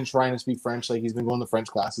 he's been trying to speak French. Like, he's been going to French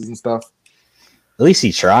classes and stuff. At least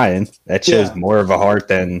he's trying. That shows more of a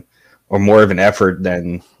heart or more of an effort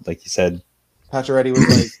than, like you said. Pacioretty was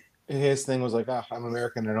like, his thing was like, I'm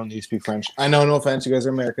American. I don't need to speak French. I know, no offense, you guys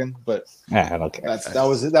are American, but I don't care. That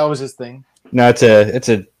was his thing. No, it's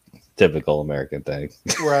a typical American thing.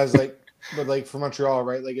 Whereas but for Montreal,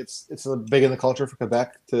 right? Like, it's big in the culture for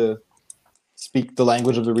Quebec to speak the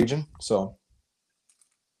language of the region. So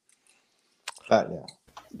that, yeah.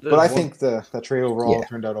 But I think that trade overall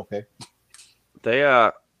turned out okay.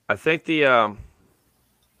 I think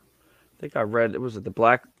I read,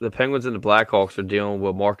 the Penguins and the Blackhawks are dealing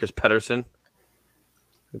with Marcus Pettersson.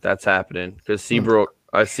 That's happening because Seabrook,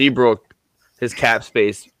 his cap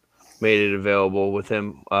space made it available with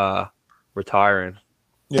him retiring.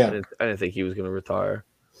 Yeah, I didn't think he was going to retire.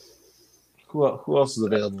 Who else is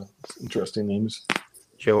available? Interesting names.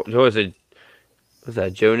 Was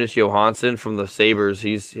that Jonas Johansson from the Sabres?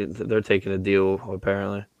 They're taking a deal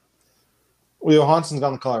apparently. Well, Johansson's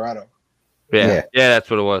gone to Colorado. Yeah,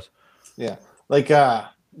 that's what it was. Yeah,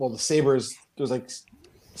 the Sabres. There's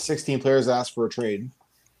 16 players asked for a trade.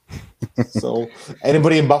 So,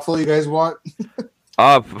 anybody in Buffalo you guys want?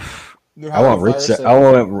 I want Rizzo.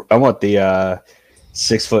 I want the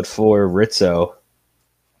 6'4" Rizzo.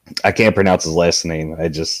 I can't pronounce his last name. I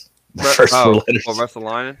just the first four letters.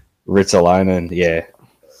 Russellinen? Ritzalainen, yeah.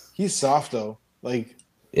 He's soft though. Like,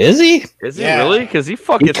 Is he? Is he Yeah. really? Because he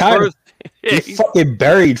fucking He kinda- throws. Yeah, He fucking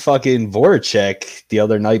buried fucking Voracek the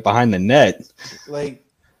other night behind the net. like.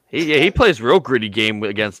 he plays real gritty game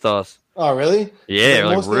against us. Oh, really? Yeah,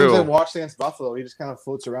 like most games I real. watched against Buffalo, he just kind of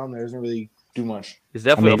floats around there. Doesn't really do much. He's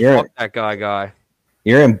definitely I mean, a fuck that guy.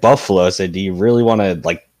 You're in Buffalo, so do you really want to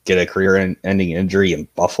like get a career-ending injury in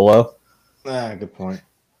Buffalo? Good point.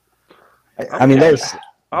 I mean, I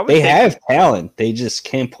would they think- have talent. They just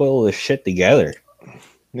can't put all this shit together.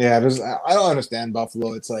 Yeah, I don't understand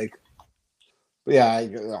Buffalo. It's like, but yeah,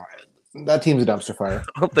 that team's a dumpster fire.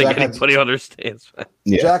 I don't think Jack anybody understands. Man.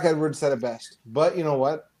 Yeah. Jack Edwards said it best. But you know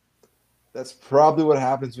what? That's probably what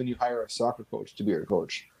happens when you hire a soccer coach to be your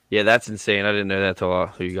coach. Yeah, that's insane. I didn't know that till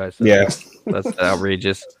you guys said Yeah. that. That's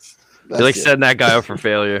outrageous. That's You're like it. setting that guy up for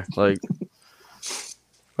failure. Like,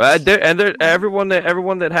 but everyone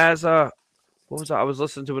that has what was I was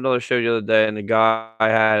listening to another show the other day, and the guy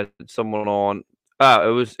had someone on.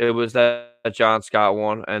 It was that John Scott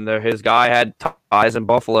one, and his guy had ties in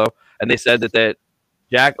Buffalo, and they said that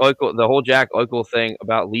Jack Eichel, the whole Jack Eichel thing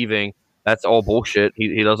about leaving, that's all bullshit.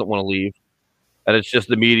 He doesn't want to leave, and it's just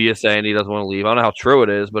the media saying he doesn't want to leave. I don't know how true it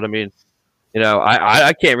is, but I mean,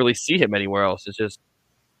 I can't really see him anywhere else. It's just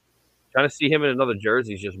trying to see him in another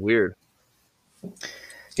jersey is just weird.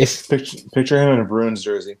 If Picture him in a Bruins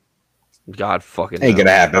jersey. God fucking ain't no.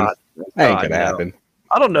 gonna happen, God, ain't God, gonna no. happen.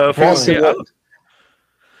 I don't know if Boston I would-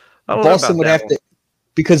 don't know Boston about would that have to,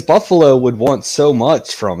 because Buffalo would want so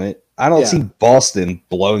much from it. I don't Yeah. see Boston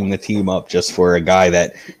blowing the team up just for a guy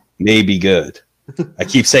that may be good. I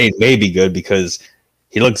keep saying may be good because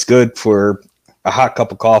he looks good for a hot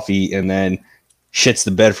cup of coffee and then shits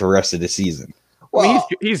the bed for the rest of the season. I mean, Well,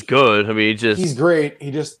 he's good. I mean, he's great.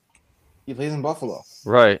 He plays in Buffalo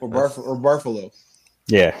right. or Barfalo.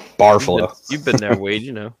 Yeah, Barfalo. You've been there, Wade.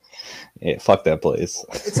 You know. Yeah, fuck that place.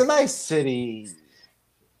 It's a nice city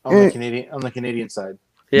on the Canadian side.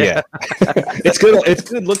 Yeah, it's good. It's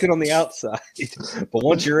good looking on the outside, but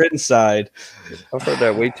once you're inside, I've heard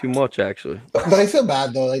that way too much, actually. But I feel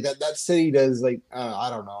bad though. Like that city does. Like I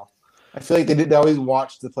don't know. I feel like they always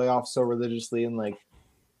watch the playoffs so religiously, and like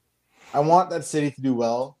I want that city to do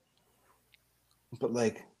well, but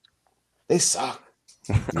like they suck.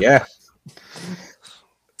 yeah.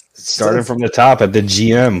 Starting from the top at the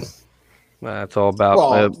GM. That's all about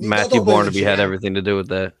Well, Matthew don't blame Barnaby the had GM. everything to do with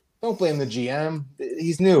that. Don't blame the GM.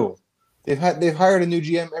 He's new. They've hired a new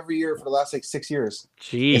GM every year for the last like 6 years.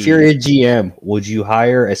 Jeez. If you're a GM, would you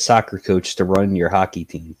hire a soccer coach to run your hockey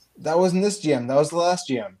team? That wasn't this GM. That was the last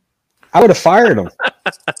GM. I would have fired him.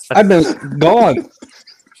 I've been gone.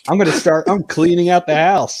 I'm cleaning out the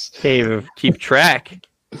house. Can't even keep track.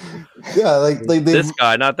 Yeah, like they This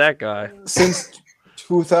guy, not that guy. since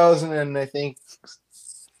 2000 and I think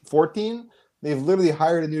 14, they've literally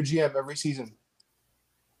hired a new GM every season.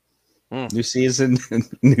 New season,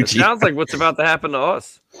 new It GM. sounds like what's about to happen to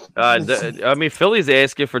us. I mean, Philly's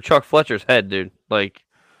asking for Chuck Fletcher's head, dude. Like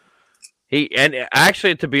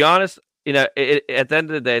actually, to be honest, at the end of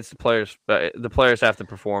the day, it's the players. The players have to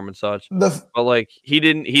perform and such. But like, he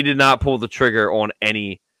did not pull the trigger on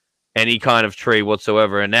any kind of trade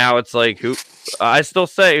whatsoever. And now it's like, who? I still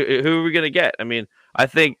say, who are we gonna get? I mean, I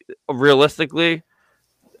think realistically,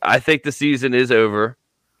 I think the season is over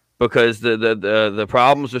because the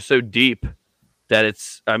problems are so deep that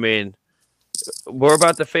it's. I mean, we're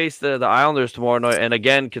about to face the Islanders tomorrow night, and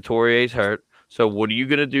again, Couturier's hurt. So what are you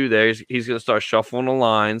gonna do there? He's gonna start shuffling the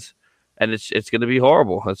lines, and it's gonna be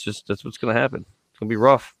horrible. That's what's gonna happen. It's gonna be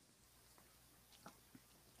rough.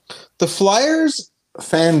 The Flyers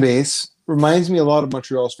fan base reminds me a lot of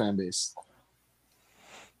Montreal's fan base.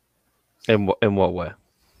 In what way?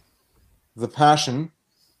 The passion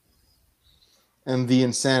and the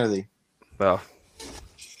insanity. Well,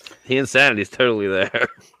 the insanity is totally there.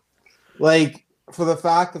 Like for the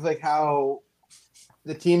fact of like how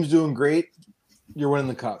the team's doing great, you're winning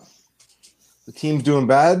the cup. The team's doing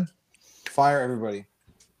bad, fire everybody.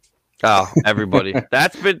 Oh, everybody.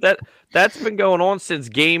 That's been going on since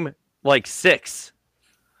game like 6.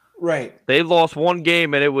 Right. They lost one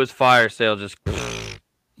game and it was fire sale. Just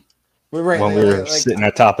We're right. When we were sitting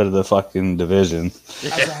at top of the fucking division.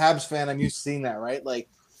 As a Habs fan, I'm used to seeing that, right? Like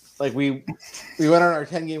we went on our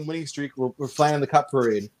 10-game winning streak. We're planning the cup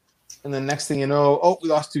parade, and then next thing you know, we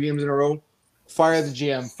lost 2 games in a row. Fire the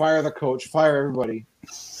GM, fire the coach, fire everybody.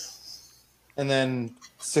 And then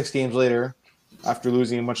 6 games later, after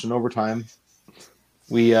losing a bunch in overtime,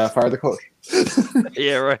 we fire the coach.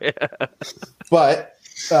 yeah, right. But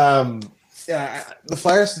yeah, the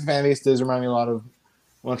Flyers fan base does remind me a lot of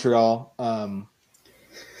Montreal.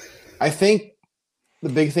 I think the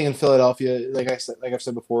big thing in Philadelphia, like I've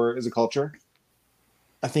said before, is a culture.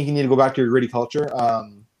 I think you need to go back to your gritty culture.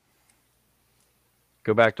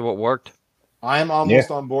 Go back to what worked. I'm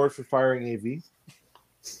almost on board for firing AV.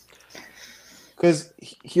 Because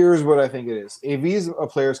here's what I think it is. AV is a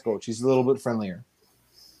player's coach. He's a little bit friendlier.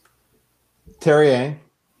 Terrier,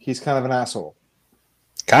 he's kind of an asshole.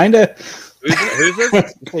 Kinda. Who's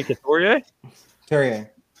this? You think Couturier?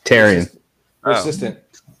 Terrier. Assistant.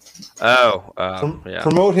 Yeah.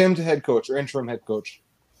 Promote him to head coach or interim head coach.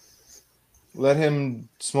 Let him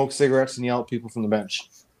smoke cigarettes and yell at people from the bench.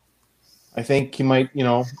 I think he might,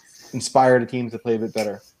 inspire the team to play a bit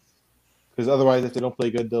better. Because otherwise, if they don't play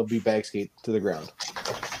good, they'll be bag skate to the ground.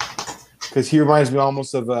 Because he reminds me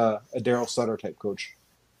almost of a Daryl Sutter type coach.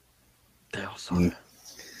 Daryl Sutter.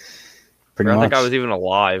 Pretty I much. think I was even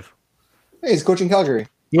alive. Hey, he's coaching Calgary.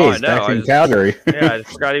 Yeah, he's back in Calgary. Yeah, I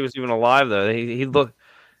forgot he was even alive though. He looks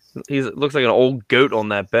like an old goat on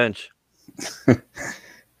that bench.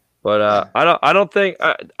 But I don't think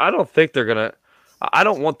they're gonna. I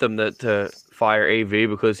don't want them to fire AV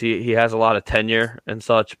because he has a lot of tenure and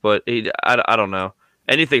such. But I don't know.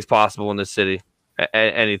 Anything's possible in this city.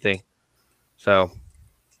 Anything. So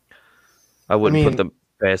I wouldn't put them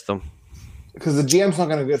past them. Because the GM's not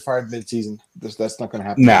going to get fired mid-season. That's not going to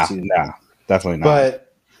happen. No, definitely not.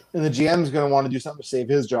 But the GM's going to want to do something to save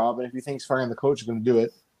his job, and if he thinks firing the coach is going to do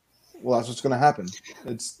it, well, that's what's going to happen.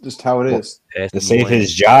 It's just how it is. To save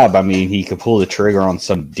his job, I mean, he could pull the trigger on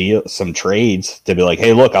some trades to be like,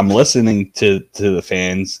 "Hey, look, I'm listening to the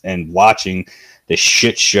fans and watching the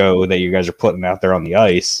shit show that you guys are putting out there on the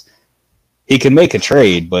ice." He can make a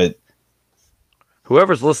trade, but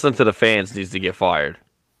whoever's listening to the fans needs to get fired.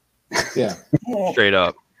 Yeah, straight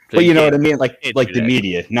up. So but you know what I mean, like the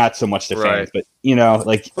media, not so much the fans, right.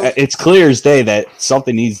 but it's clear as day that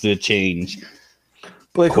something needs to change.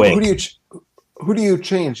 But like, who do you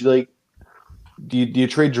change? Like, do you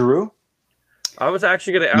trade Giroux? I was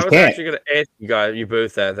actually gonna ask you guys, you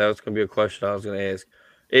both that was gonna be a question I was gonna ask.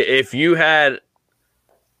 If you had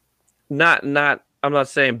I'm not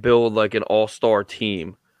saying build like an all-star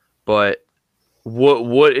team, but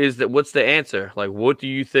what's the answer? Like, what do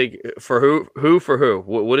you think for who?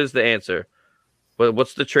 What is the answer?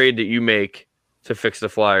 What's the trade that you make to fix the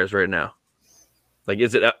Flyers right now? Like,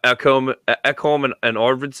 is it Ekholm and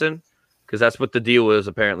Arvidsson? Because that's what the deal is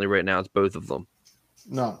apparently right now. It's both of them.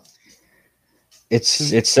 No,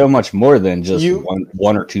 it's so much more than just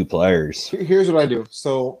one or two players. Here's what I do.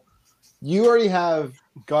 So you already have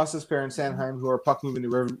Gostisbehere and Sanheim, who are puck moving to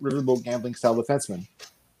riverboat gambling style defensemen.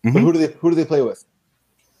 Mm-hmm. But who do they play with?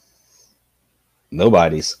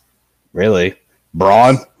 Nobody's really.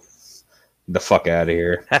 Braun, the fuck out of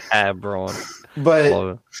here. Braun.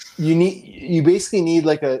 But you basically need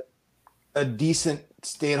like a decent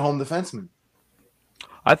stay-at-home defenseman.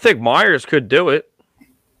 I think Myers could do it.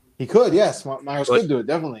 He could, yes. Myers could do it,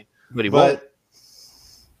 definitely. But he won't.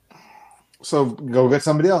 So go get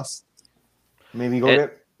somebody else. Maybe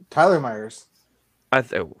get Tyler Myers. I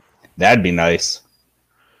think that'd be nice.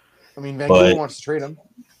 I mean, Vancouver wants to trade him.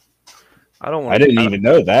 I didn't even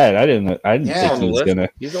know that. I didn't think he was gonna.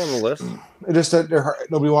 He's on the list. It just that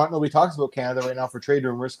nobody talks about Canada right now for trade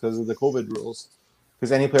rumors because of the COVID rules.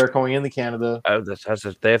 Because any player going into Canada,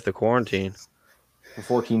 they have to quarantine for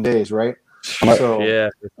 14 days, right? So yeah,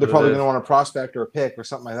 they're probably going to want a prospect or a pick or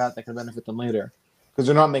something like that can benefit them later because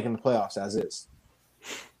they're not making the playoffs as is.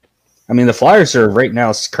 I mean, the Flyers are right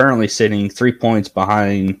now currently sitting 3 points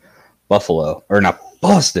behind Buffalo, or not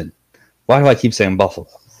Boston. Why do I keep saying Buffalo?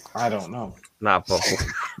 I don't know. Not Buffalo.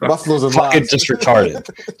 Buffalo's a fucking just retarded.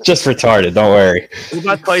 Just retarded. Don't worry. What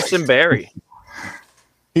about Tyson Barrie?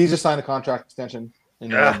 He's just signed a contract extension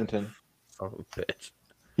in Edmonton. Oh, bitch.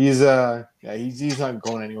 He's not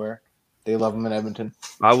going anywhere. They love him in Edmonton.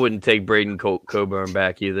 I wouldn't take Braden Coburn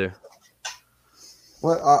back either.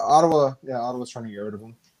 What Ottawa? Yeah, Ottawa's trying to get rid of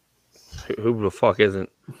him. Who the fuck isn't?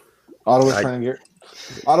 Ottawa's trying to get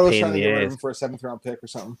rid of him for a 7th round pick or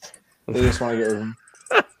something. They just want to get rid of him.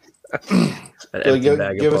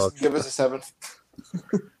 Give us a 7th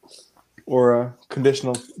or a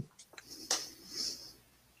conditional.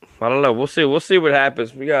 I don't know. We'll see. We'll see what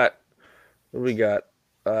happens. We got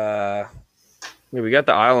the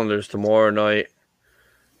Islanders tomorrow night,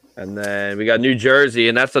 and then we got New Jersey,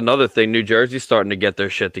 and that's another thing. New Jersey's starting to get their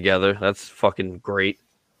shit together. That's fucking great.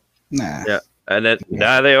 Nah. Yeah, and then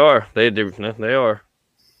they are. They are.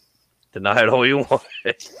 Deny it all you want.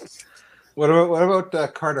 What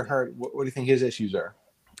about Carter Hart? What do you think his issues are?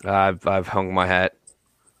 I've hung my hat.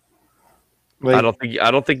 Like,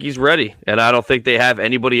 I don't think he's ready, and I don't think they have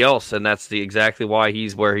anybody else, and that's exactly why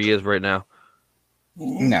he's where he is right now.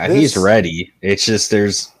 No, he's ready. It's just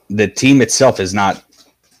the team itself is not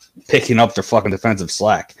picking up their fucking defensive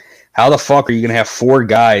slack. How the fuck are you gonna have 4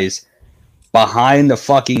 guys behind the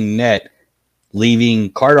fucking net,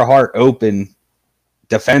 leaving Carter Hart open,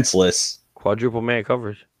 defenseless? Quadruple man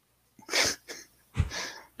coverage.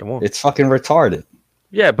 Come on. It's fucking retarded.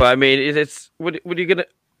 Yeah, but I mean, it's what are you gonna?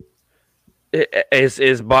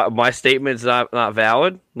 Is my statements not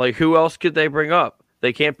valid? Like, who else could they bring up?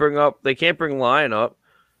 They can't bring Lyon up.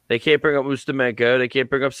 They can't bring up Ustimenko. They can't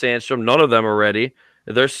bring up Sandstrom. None of them are ready.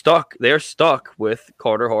 They're stuck. They're stuck with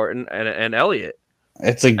Carter Hart and Elliott.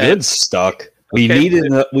 It's a good stuck. We needed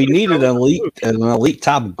an elite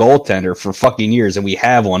top goaltender for fucking years, and we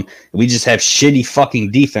have one. We just have shitty fucking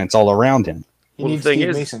defense all around him. He needs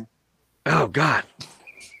Steve Mason. Oh God.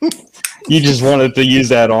 You just wanted to use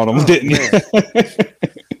that on him, didn't you?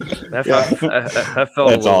 That felt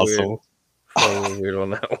That's awesome. Weird. Felt a little weird on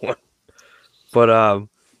that one. But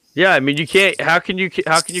yeah, I mean, you can't. How can you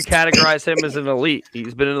categorize him as an elite?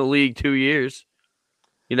 He's been in the league 2 years.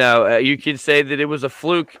 You know, you can say that it was a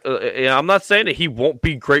fluke. I'm not saying that he won't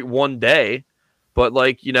be great one day, but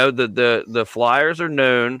like, you know, the Flyers are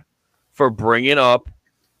known for bringing up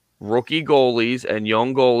rookie goalies and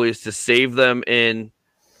young goalies to save them in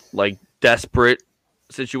like desperate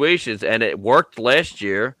situations, and it worked last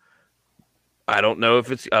year. I don't know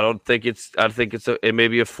if it's. I think it may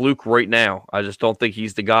be a fluke right now. I just don't think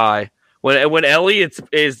he's the guy. When Elliott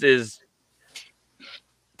is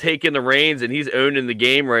taking the reins and he's owning the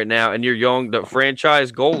game right now, and you're young, the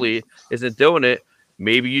franchise goalie isn't doing it.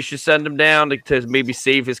 Maybe you should send him down to maybe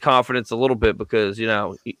save his confidence a little bit, because you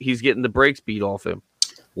know he's getting the brakes beat off him.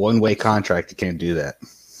 One-way contract, you can't do that.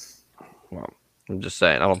 Well, I'm just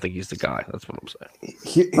saying, I don't think he's the guy. That's what I'm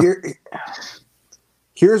saying.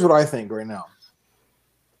 Here's what I think right now.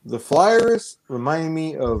 The Flyers remind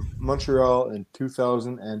me of Montreal in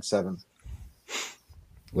 2007.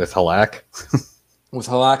 With Halak? With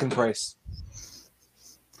Halak and Price.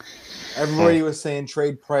 Everybody was saying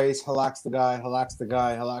trade Price, Halak's the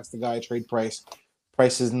guy, trade Price.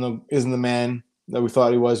 Price isn't the man that we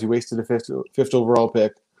thought he was. He wasted a fifth overall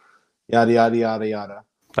pick. Yada, yada, yada, yada.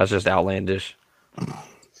 That's just outlandish.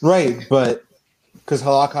 Right, but because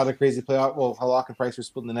Halak had a crazy playoff. Well, Halak and Price were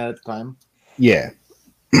splitting the net at the time. Yeah.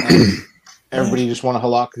 And everybody just wanted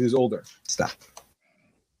Halak who's older. Stop.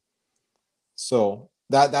 So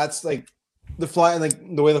that's like the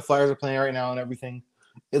way the Flyers are playing right now and everything.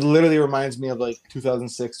 It literally reminds me of like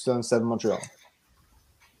 2006, 2007 Montreal.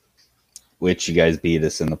 Which you guys beat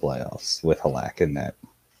us in the playoffs with Halak in that.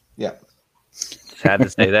 Yeah. Just had to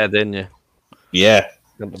say that, didn't you? Yeah.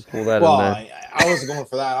 Pull that well, in there. I wasn't going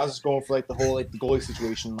for that. I was just going for like the whole like the goalie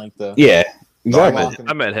situation, like the exactly.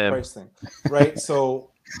 I met him. Price thing. Right.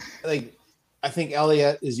 So like I think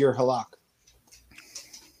Elliott is your Halak.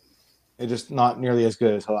 It's just not nearly as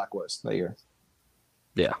good as Halak was that year.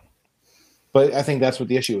 Yeah. But I think that's what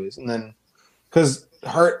the issue is. And then because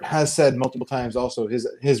Hart has said multiple times also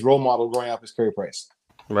his role model growing up is Carey Price.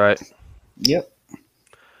 Right. Yep.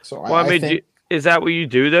 So well, I mean, is that what you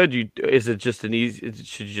do though? Is it just an easy?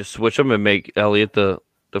 Should you just switch them and make Elliott the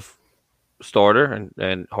starter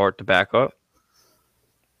and Hart the backup?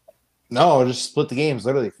 No, just split the games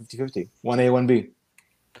literally 50-50. 1A, 1B.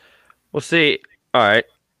 We'll see. All right.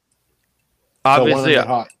 Obviously,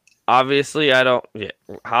 I don't. Yeah.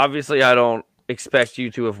 Obviously, I don't expect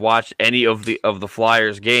you to have watched any of the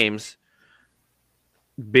Flyers games.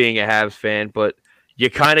 Being a Habs fan, but you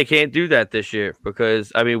kind of can't do that this year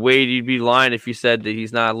because I mean, Wade, you'd be lying if you said that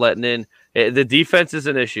he's not letting in. The defense is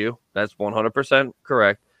an issue. That's 100%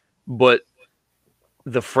 correct, but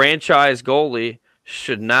the franchise goalie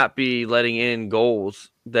should not be letting in goals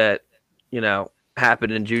that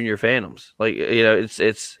happen in junior phantoms. Like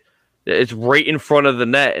it's right in front of the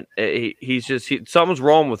net. Something's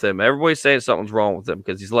wrong with him. Everybody's saying something's wrong with him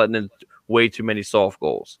because he's letting in way too many soft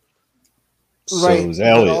goals. So is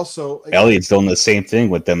Elliott. Also, Elliott's doing the same thing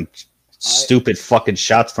with them stupid fucking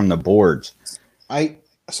shots from the boards. I'm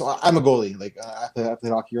a goalie. Like I play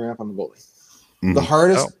hockey growing up. I'm a goalie. Mm-hmm.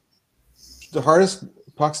 The hardest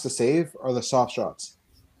pucks to save are the soft shots.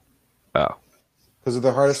 Oh, because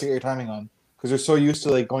they're the hardest to get your timing on. Because you're so used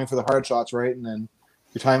to like going for the hard shots, right? And then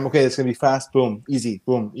your time, okay, it's gonna be fast, boom, easy.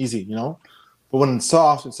 But when it's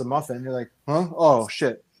soft, it's a muffin. You're like, huh? Oh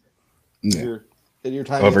shit! Yeah. Your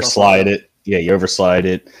time overslide it. Yeah, you overslide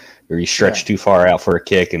it, or you stretch too far out for a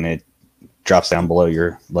kick, and it drops down below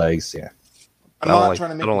your legs. Yeah, I'm not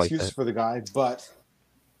trying to make excuses for the guy, but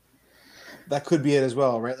that could be it as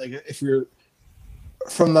well, right? Like if you're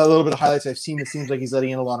from the little bit of highlights I've seen, it seems like he's letting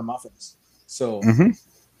in a lot of muffins. So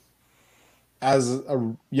as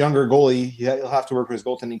a younger goalie, he'll have to work with his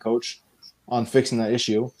goaltending coach on fixing that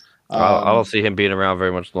issue. I don't see him being around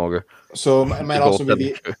very much longer. So it might The also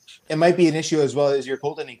be goaltending coach. it might be an issue as well as your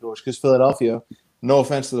goaltending coach, because Philadelphia, no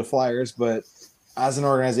offense to the Flyers, but as an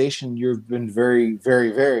organization, you've been very,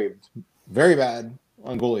 very, very, very bad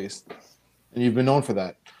on goalies, and you've been known for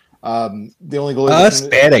that. The only goalies Us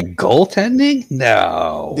bad at goaltending?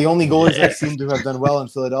 No. the only goalies that seem to have done well in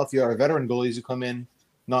Philadelphia are veteran goalies who come in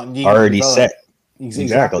not needing to Already develop. set.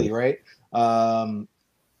 Exactly right.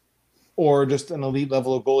 Or just an elite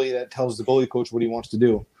level of goalie that tells the goalie coach what he wants to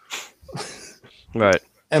do. Right.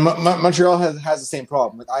 And Montreal has the same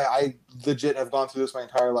problem. Like I legit have gone through this my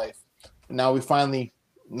entire life. Now we finally,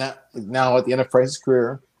 now at the end of Price's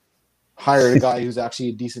career, hired a guy who's actually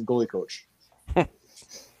a decent goalie coach,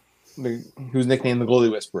 who's nicknamed the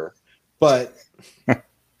Goalie Whisperer. But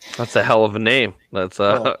That's a hell of a name. That's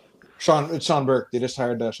it's Sean Burke. They just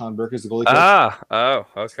hired Sean Burke as the goalie coach.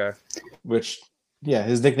 Okay. Which, yeah,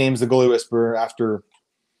 his nickname's the Goalie Whisperer after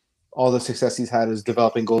all the success he's had is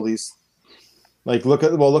developing goalies. Like look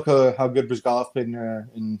at how good Brizgalov played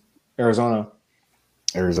in Arizona.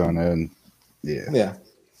 Arizona and Yeah,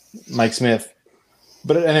 Mike Smith.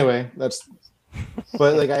 But anyway, but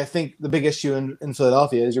like I think the big issue in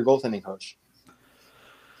Philadelphia is your goaltending coach.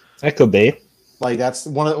 That could be. Like that's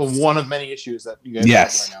one of many issues that you guys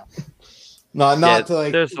Yes. have right now. Not to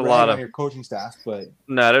like there's a rag lot on of your coaching staff, but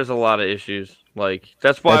no, there's a lot of issues. Like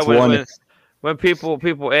that's why when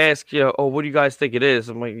people ask, oh, what do you guys think it is?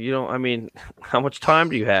 I'm like, I mean, how much time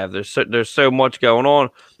do you have? There's so much going on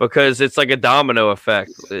because it's like a domino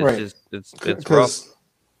effect. It's Right. just it's rough.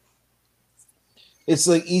 It's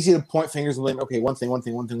like easy to point fingers and blame. Okay, one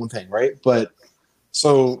thing, right? But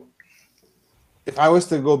so if I was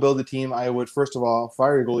to go build a team, I would first of all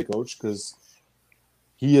fire your goalie coach because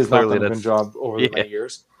he has not done a good job over the many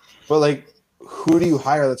years. But like, who do you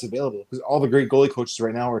hire that's available? Because all the great goalie coaches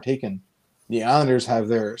right now are taken. The Islanders have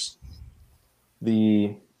theirs.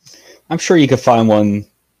 I'm sure you could find one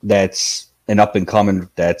that's an up and coming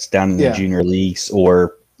that's down in the junior leagues,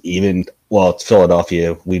 or even it's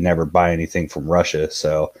Philadelphia. We never buy anything from Russia,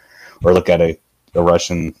 or look at a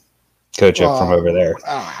Russian coach up from over there.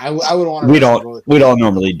 I would want. We don't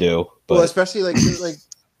normally do, but especially like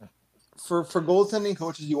for goaltending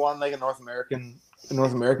coaches, you want like a North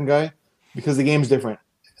American guy because the game's different.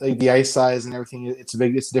 Like the ice size and everything, it's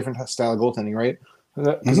a different style of goaltending, right?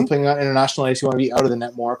 Because playing on international ice, you want to be out of the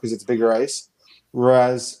net more because it's bigger ice,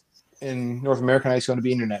 whereas in North American ice, you want to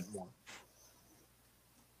be in your net more.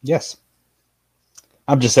 Yes,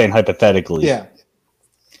 I'm just saying hypothetically. Yeah.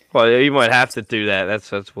 Well, you might have to do that.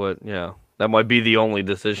 That's what that might be the only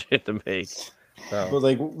decision to make. So. But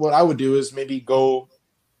like, what I would do is maybe go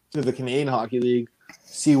to the Canadian Hockey League,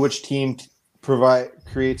 see which team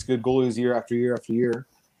creates good goalies year after year after year.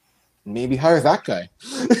 Maybe hire that guy.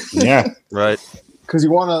 Yeah, right. Because you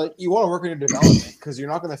want to work on your development because you're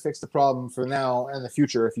not going to fix the problem for now and the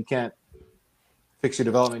future if you can't fix your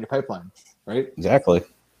development, your pipeline, right? Exactly.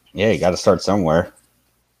 Yeah, you got to start somewhere.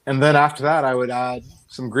 And then after that, I would add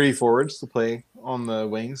some gritty forwards to play on the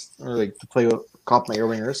wings or like to play with complement your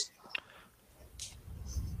wingers.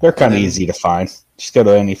 They're kind of easy to find. Just go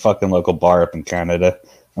to any fucking local bar up in Canada.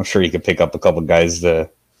 I'm sure you could pick up a couple guys to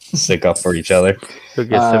stick up for each other.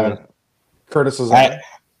 Curtis was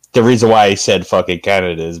the reason why I said fucking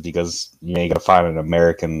Canada is because you ain't gonna find an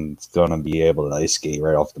American that's gonna be able to ice skate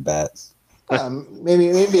right off the bat.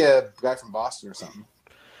 Maybe a guy from Boston or something.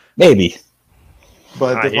 Maybe.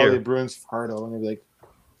 But they're probably Bruins Fardo and they'd be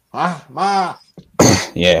like, Ma,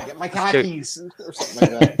 yeah, get my khakis or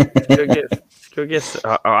something like that. Go get.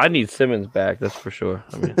 I need Simmons back. That's for sure.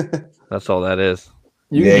 I mean, that's all that is.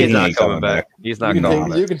 He's not coming back. He's not coming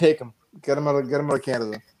back. You can take him. Get him out of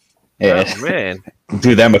Canada. Yeah, oh, man.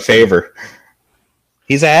 Do them a favor.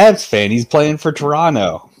 He's a Habs fan. He's playing for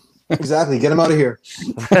Toronto. Exactly. Get him out of here.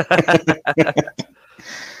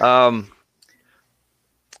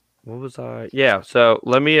 What was I? Yeah. So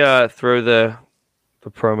let me throw the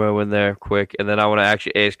promo in there quick, and then I want to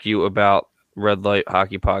actually ask you about Red Light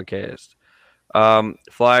Hockey Podcast.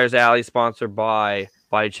 Flyers Alley sponsored by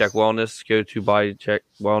BodyCheck Wellness. Go to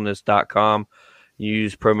bodycheckwellness.com.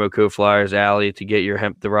 Use promo code Flyers Alley to get your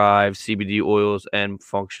hemp-derived CBD oils and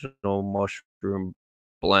functional mushroom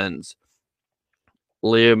blends.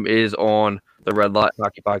 Liam is on the Red Light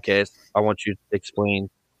Hockey Podcast. I want you to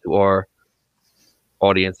explain to our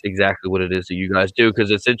audience exactly what it is that you guys do,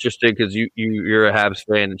 because it's interesting because you're a Habs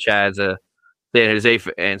fan and Chad's a San Jose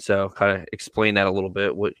fan, so kind of explain that a little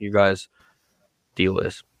bit, what you guys deal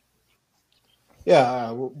is.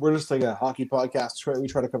 Yeah, we're just like a hockey podcast. We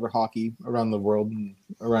try to cover hockey around the world and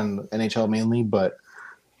around NHL mainly, but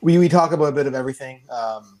we talk about a bit of everything.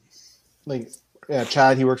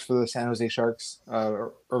 Chad, he works for the San Jose Sharks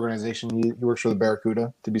organization. He works for the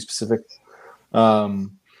Barracuda, to be specific.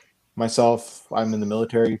 Myself, I'm in the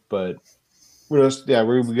military, but we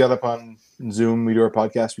got up on Zoom. We do our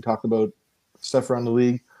podcast. We talk about stuff around the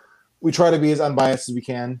league. We try to be as unbiased as we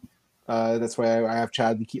can. That's why I have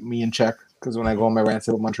Chad to keep me in check, because when I go on my rants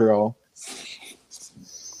about Montreal,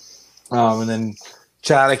 and then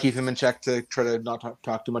Chad, I keep him in check to try to not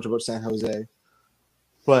talk too much about San Jose.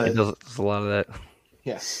 But It does a lot of that.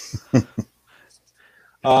 Yes.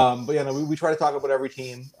 We try to talk about every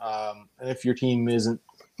team. And if your team isn't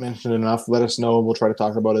mentioned enough, let us know. We'll try to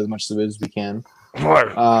talk about it as much as we can.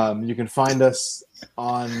 You can find us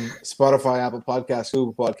on Spotify, Apple Podcasts,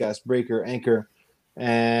 Google Podcasts, Breaker, Anchor,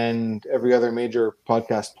 and every other major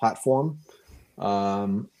podcast platform.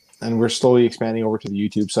 And we're slowly expanding over to the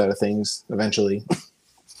YouTube side of things eventually.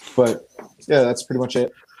 But yeah, that's pretty much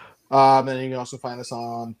it. And you can also find us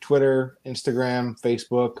on Twitter, Instagram,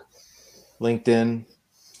 Facebook, LinkedIn,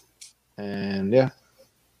 and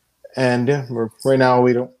we're right now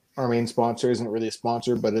our main sponsor isn't really a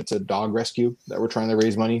sponsor, but it's a dog rescue that we're trying to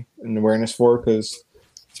raise money and awareness for, because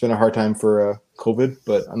it's been a hard time for COVID.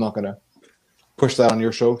 But I'm not gonna push that on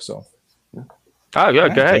your show, so. Oh yeah,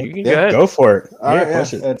 go ahead. You can go ahead. Go for it. All right,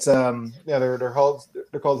 push it. It's they're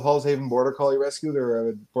called Hallshaven Border Collie Rescue. They're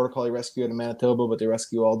a border collie rescue in Manitoba, but they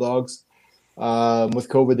rescue all dogs. With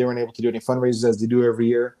COVID, they weren't able to do any fundraisers as they do every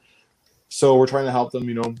year, so we're trying to help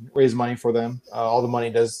them. Raise money for them. All the money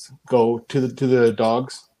does go to the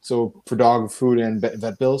dogs. So for dog food and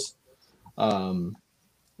vet bills,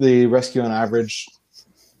 they rescue on average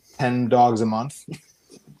 10 dogs a month,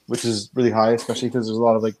 which is really high, especially because there's a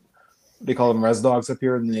lot of they call them res dogs up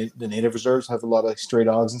here in the native reserves, have a lot of stray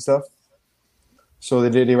dogs and stuff. So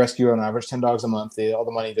they rescue on average 10 dogs a month. All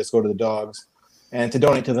the money just go to the dogs. And to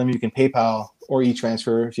donate to them, you can PayPal or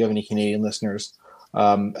e-transfer if you have any Canadian listeners.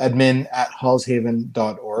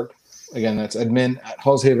 Admin@hallshaven.org. Again, that's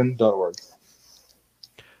admin@hallshaven.org.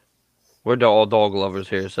 We're all dog lovers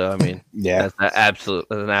here, so I mean, Yeah. that's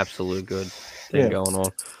an absolute good thing going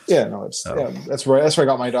on. Yeah, no, that's where I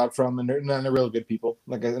got my dog from, and they're real good people.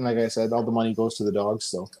 Like I said, all the money goes to the dogs.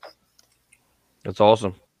 So That's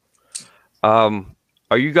awesome.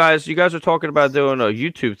 Are you guys are talking about doing a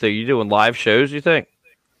YouTube thing? You doing live shows, you think?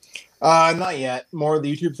 Not yet. More of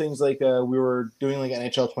the YouTube things, we were doing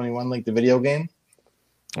NHL 21, the video game.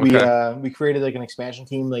 Okay. We created an expansion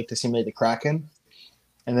team to simulate the Kraken,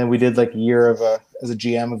 and then we did a year of as a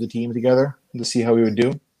GM of the team together to see how we would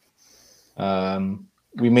do.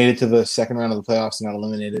 We made it to the second round of the playoffs and got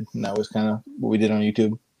eliminated, and that was kind of what we did on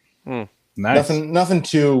YouTube. Nice. Nothing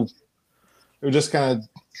too. It was just kind of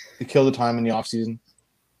to kill the time in the off season.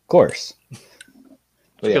 Of course. It's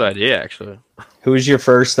a good idea, actually. Who was your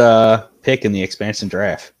first pick in the expansion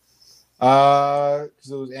draft?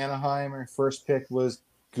 Because it was Anaheim. Our first pick was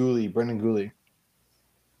Brendan Gooley.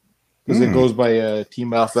 Because it goes by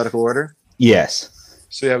team alphabetical order. Yes.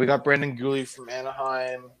 So yeah, we got Brendan Gooley from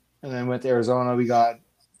Anaheim, and then went to Arizona. We got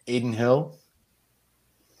Aiden Hill.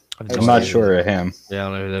 I'm not sure of him. Yeah, I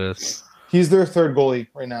don't know who that is. He's their third goalie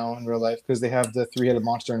right now in real life, because they have the three-headed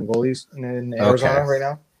monster in goalies in Arizona right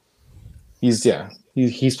now. He's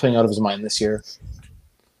playing out of his mind this year.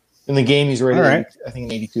 In the game, he's rated, I think,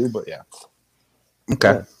 an 82, but yeah.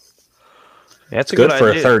 Okay. Yeah, that's a good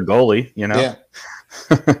for idea. a third goalie, Yeah.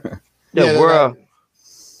 Yeah, we're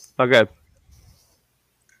okay.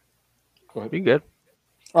 Go ahead. You good?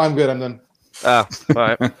 Oh, I'm good. I'm done. All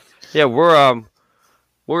right. Yeah,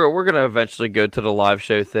 we're gonna eventually go to the live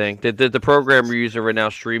show thing. The program we're using right now,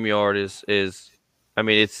 StreamYard, is I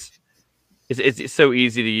mean it's so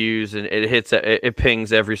easy to use, and it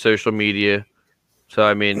pings every social media. So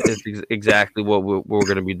I mean it's exactly what we're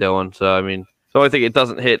gonna be doing. So I mean, the only thing it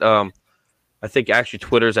doesn't hit. I think actually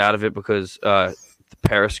Twitter's out of it because the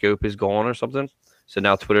Periscope is gone or something. So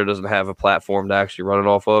now Twitter doesn't have a platform to actually run it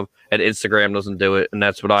off of, and Instagram doesn't do it, and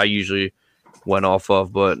that's what I usually went off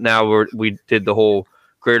of. But now we did the whole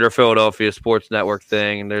Greater Philadelphia Sports Network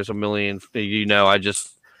thing, and there's a million. I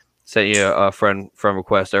just sent you a friend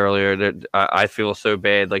request earlier. That I feel so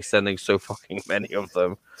bad, sending so fucking many of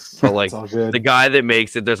them. So the guy that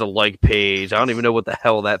makes it, there's a page. I don't even know what the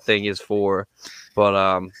hell that thing is for,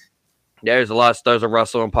 but yeah, there's a lot. There's a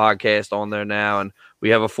wrestling podcast on there now, and we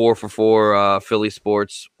have a 4for4 Philly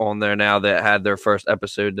Sports on there now that had their first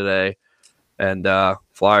episode today, and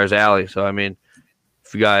Flyers Alley. So I mean,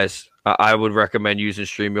 if you guys, I would recommend using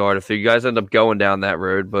StreamYard if you guys end up going down that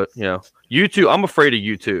road. But YouTube, I'm afraid of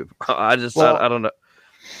YouTube. I don't know.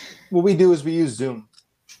 What we do is we use Zoom.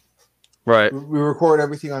 Right. We record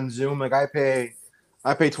everything on Zoom. Like I pay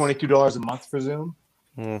 $22 a month for Zoom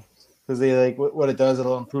Mm. because they like what it does.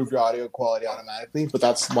 It'll improve your audio quality automatically. But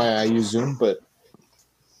that's why I use Zoom. But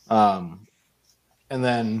and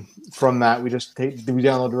then from that we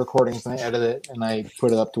download the recordings and I edit it and I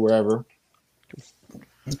put it up to wherever.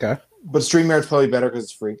 Okay. But StreamYard's probably better because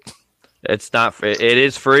it's free. It's not free. It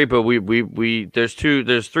is free, but we there's three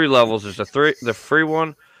levels. There's the free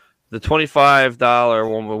one, the $25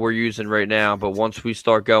 one that we're using right now. But once we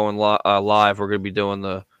start going live, we're gonna be doing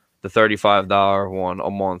the $35 one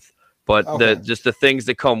a month. But Okay. the things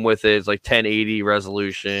that come with it is like 1080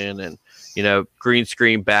 resolution and green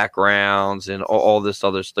screen backgrounds and all this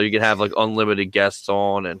other stuff. You can have like unlimited guests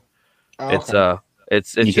on, and Okay.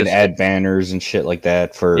 it's You can just add banners and shit like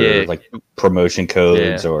that for Yeah. like promotion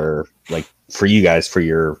codes or like for you guys for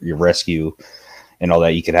your rescue and all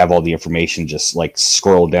that. You could have all the information just like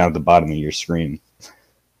scroll down at the bottom of your screen.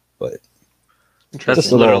 But that's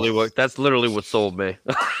just a little- literally what sold me.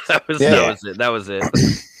 that was it.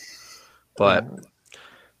 But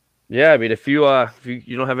yeah, I mean, if you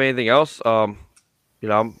don't have anything else, I'm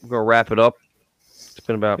gonna wrap it up. It's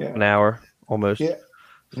been about an hour almost. Yeah.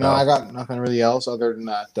 No, I got nothing really else other than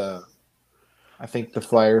that. I think the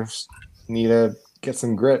Flyers need to get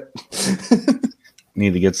some grit.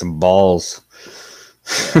 need to get some balls.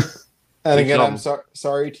 And Do again, I'm something.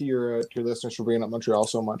 sorry to your listeners for bringing up Montreal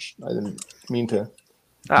so much. I didn't mean to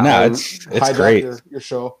No, it's hijack great. your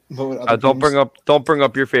show. But other Don't teams. bring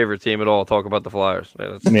up your favorite team at all. Talk about the Flyers.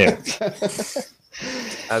 Yeah, Yeah.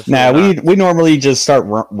 Nah, we normally just start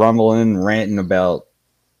rumbling, ranting about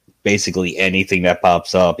basically anything that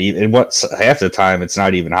pops up. Even half the time it's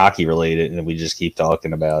not even hockey related, and we just keep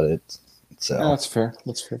talking about it. So Yeah, that's fair.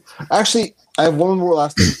 That's fair. Actually, I have one more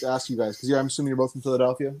last thing to ask you guys because I'm assuming you're both in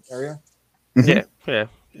Philadelphia area. yeah.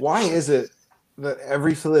 Why is it that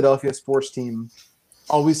every Philadelphia sports team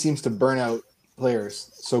always seems to burn out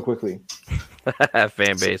players so quickly?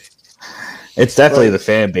 Fan base. it's definitely the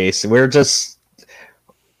fan base. We're just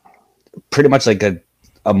pretty much like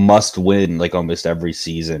a must win like almost every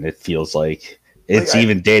season. It feels like it's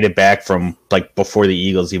even dated back from like before the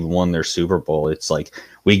Eagles even won their Super Bowl. It's like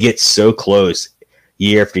we get so close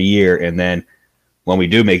year after year, and then when we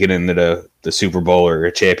do make it into the Super Bowl or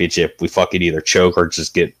a championship, we fucking either choke or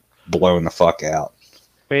just get blown the fuck out.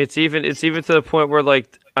 I mean, it's even to the point where,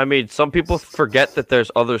 like, I mean, some people forget that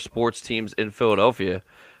there's other sports teams in Philadelphia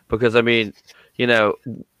because, I mean,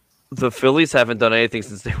 the Phillies haven't done anything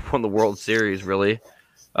since they won the World Series, really.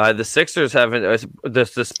 The Sixers haven't. The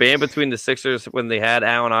span between the Sixers when they had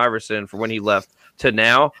Allen Iverson for when he left to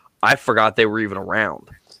now, I forgot they were even around.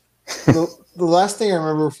 The last thing I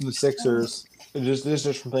remember from the Sixers,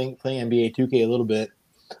 just from playing NBA 2K a little bit,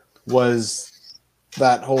 was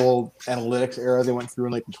that whole analytics era they went through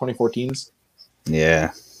in like the 2014s.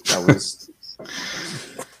 Yeah, That was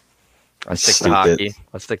I stick to hockey.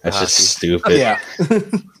 That's just stupid. yeah.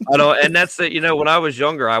 I know, and that's it. When I was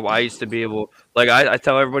younger, I used to be able, like I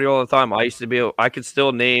tell everybody all the time, I could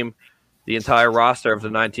still name the entire roster of the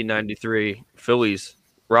 1993 Phillies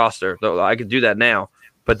roster. Though I could do that now,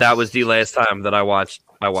 but that was the last time that I watched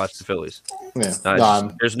the Phillies.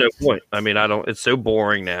 Yeah. There's no point. I mean, I don't. It's so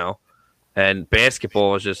boring now, and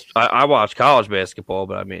basketball is just. I watch college basketball,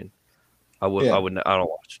 but I mean, I don't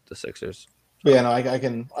watch the Sixers. But yeah, no, I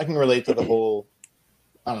can relate to the whole,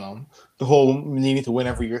 I don't know, the whole needing to win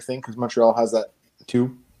every year thing because Montreal has that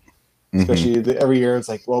too. Especially every year, it's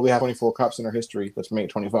like, well, we have 24 cups in our history. Let's make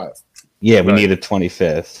 25. Yeah, we need a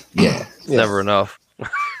 25th. Yeah, It's never enough.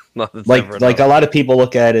 like a lot of people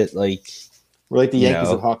look at it like we're like the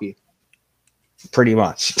Yankees of hockey. Pretty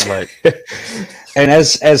much. Right. And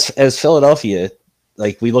as Philadelphia,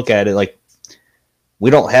 like we look at it like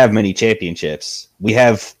we don't have many championships. We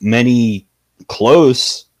have many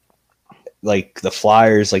close, like the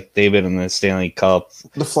Flyers, like they've been in the Stanley Cup.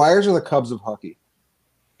 The Flyers are the Cubs of hockey.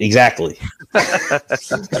 Exactly.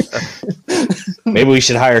 Maybe we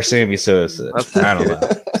should hire Sammy Sosa. I don't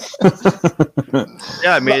know.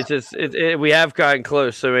 Yeah, I mean, it's just we have gotten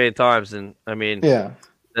close so many times, and I mean, Yeah.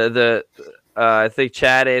 I think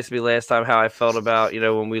Chad asked me last time how I felt about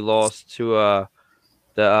when we lost to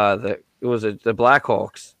the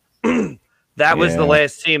Blackhawks. That was the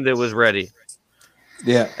last team that was ready.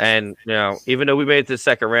 Yeah. And even though we made it to the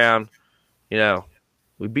second round,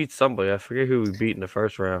 we beat somebody. I forget who we beat in the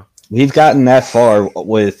first round. We've gotten that far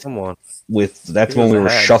with Come on. That's when we were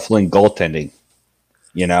shuffling goaltending.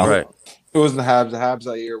 Right. It was the Habs. The Habs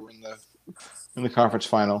that year were in the conference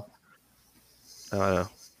final. I know.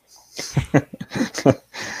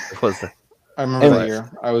 What was that? I remember that year.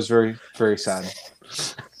 I was very, very sad.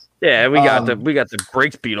 Yeah, we got the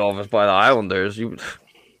brakes beat off us by the Islanders.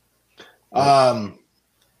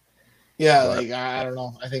 Yeah, like I don't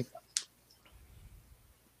know. I think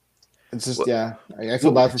it's just I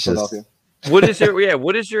feel bad for Philadelphia.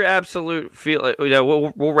 What is your absolute feel?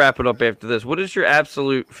 We'll wrap it up after this. What is your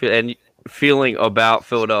absolute feeling about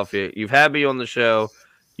Philadelphia? You've had me on the show.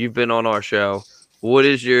 You've been on our show. What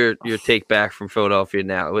is your take back from Philadelphia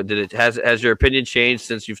now? Has your opinion changed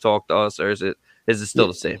since you've talked to us, or is it still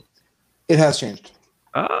the same? It has changed.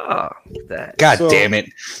 God damn it.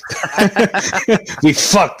 We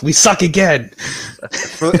suck again.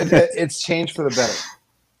 It's changed for the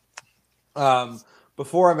better.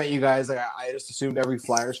 Before I met you guys, I just assumed every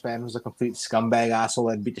Flyers fan was a complete scumbag asshole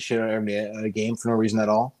that beat the shit out of everybody at a game for no reason at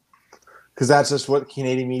all. Because that's just what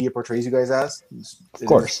Canadian media portrays you guys as. Of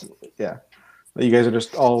course. Yeah. You guys are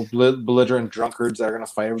just all belligerent drunkards that are going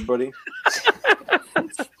to fight everybody.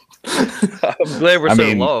 I'm glad we're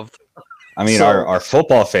so loved. I mean, our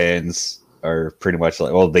football fans are pretty much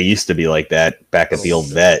like, well, they used to be like that back at the old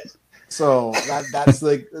vet. So that's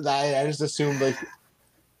like, I just assumed like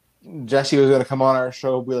Jesse was going to come on our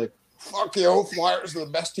show and be like, fuck you, Flyers are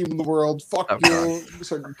the best team in the world. Fuck you.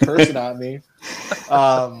 Start cursing at me.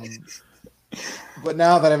 But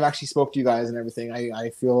now that I've actually spoke to you guys and everything, I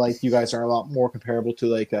feel like you guys are a lot more comparable to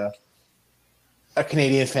like a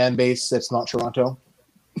Canadian fan base that's not Toronto.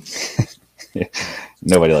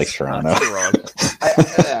 Nobody likes Toronto.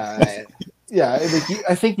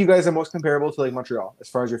 I think you guys are most comparable to like Montreal as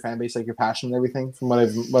far as your fan base, like your passion and everything. From what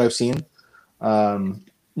I've seen,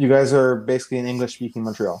 you guys are basically an English-speaking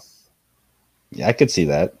Montreal. Yeah, I could see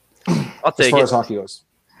that. I'll take as far as hockey goes.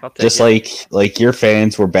 Just like your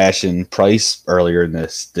fans were bashing Price earlier in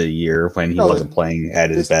the year when he wasn't playing at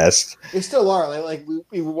his best. They still are. Like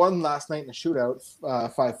we won last night in the shootout,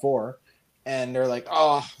 5-4, and they're like,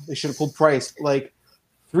 oh, they should have pulled Price. Like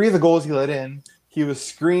 3 of the goals he let in, he was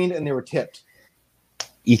screened and they were tipped.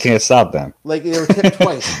 You can't stop them. Like they were tipped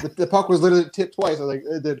twice. The puck was literally tipped twice. I was like,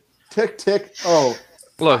 it did tick tick. Oh,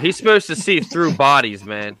 look, he's supposed to see through bodies,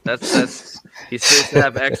 man. That's he's supposed to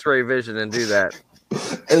have X-ray vision and do that.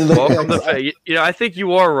 I think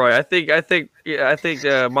you are right. I think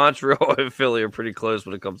Montreal and Philly are pretty close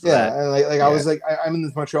when it comes to that. And I was like, I'm in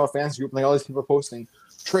this Montreal fans group, and like all these people are posting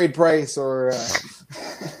trade Price or I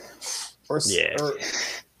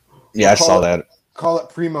saw that. Call it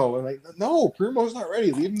Primo, and like, no, Primo's not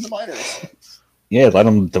ready. Leave him in the minors. Yeah, let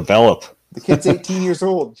him develop. The kid's 18 years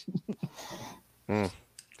old. Well,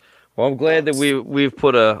 I'm glad that we've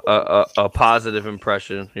put a positive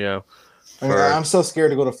impression, I'm so scared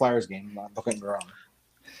to go to Flyers game. Don't get me wrong.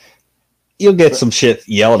 You'll get some shit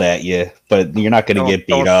yelled at you, but you're not going to get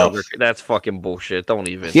beat up. That's fucking bullshit. Don't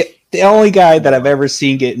even. Yeah, the only guy that I've ever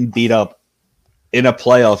seen getting beat up in a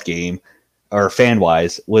playoff game, or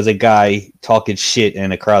fan-wise, was a guy talking shit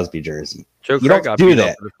in a Crosby jersey. Joe Craig got beat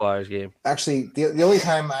up in the Flyers game. Actually, the only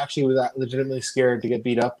time I actually was legitimately scared to get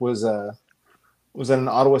beat up was at an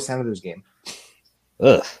Ottawa Senators game.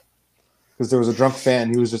 Ugh. Because there was a drunk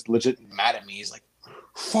fan who was just legit mad at me. He's like,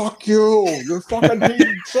 fuck you. Your fucking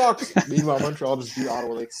team sucks. Meanwhile, Montreal just beat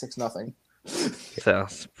Ottawa like 6-0.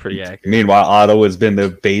 Sounds pretty accurate. Meanwhile, Ottawa's been the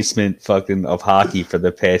basement fucking of hockey for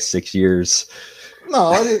the past 6 years.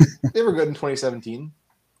 No, they were good in 2017.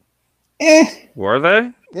 Were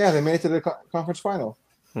they? Yeah, they made it to the conference final.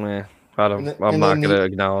 Yeah, I'm not going to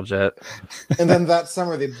acknowledge that. And then that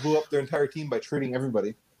summer, they blew up their entire team by trading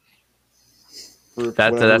everybody.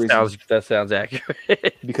 That sounds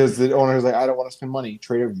accurate. Because the owner was like, I don't want to spend money.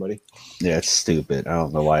 Trade everybody. Yeah, it's stupid. I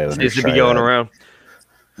don't know why it needs to be going around.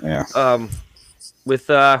 Yeah. With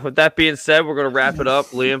that being said, we're gonna wrap it up.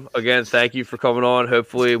 Liam, again, thank you for coming on.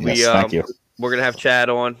 Hopefully, thank you. We're gonna have Chad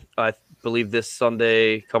on. I believe this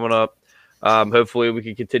Sunday coming up. Hopefully, we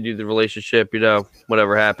can continue the relationship.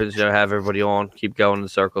 Whatever happens, have everybody on. Keep going in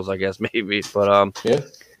circles, I guess maybe. But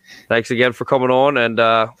thanks again for coming on, and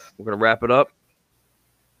we're gonna wrap it up.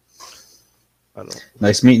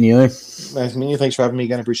 Nice meeting you. Nice meeting you. Thanks for having me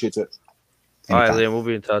again. Appreciate it. All right, Liam. We'll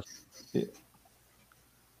be in touch. Yeah.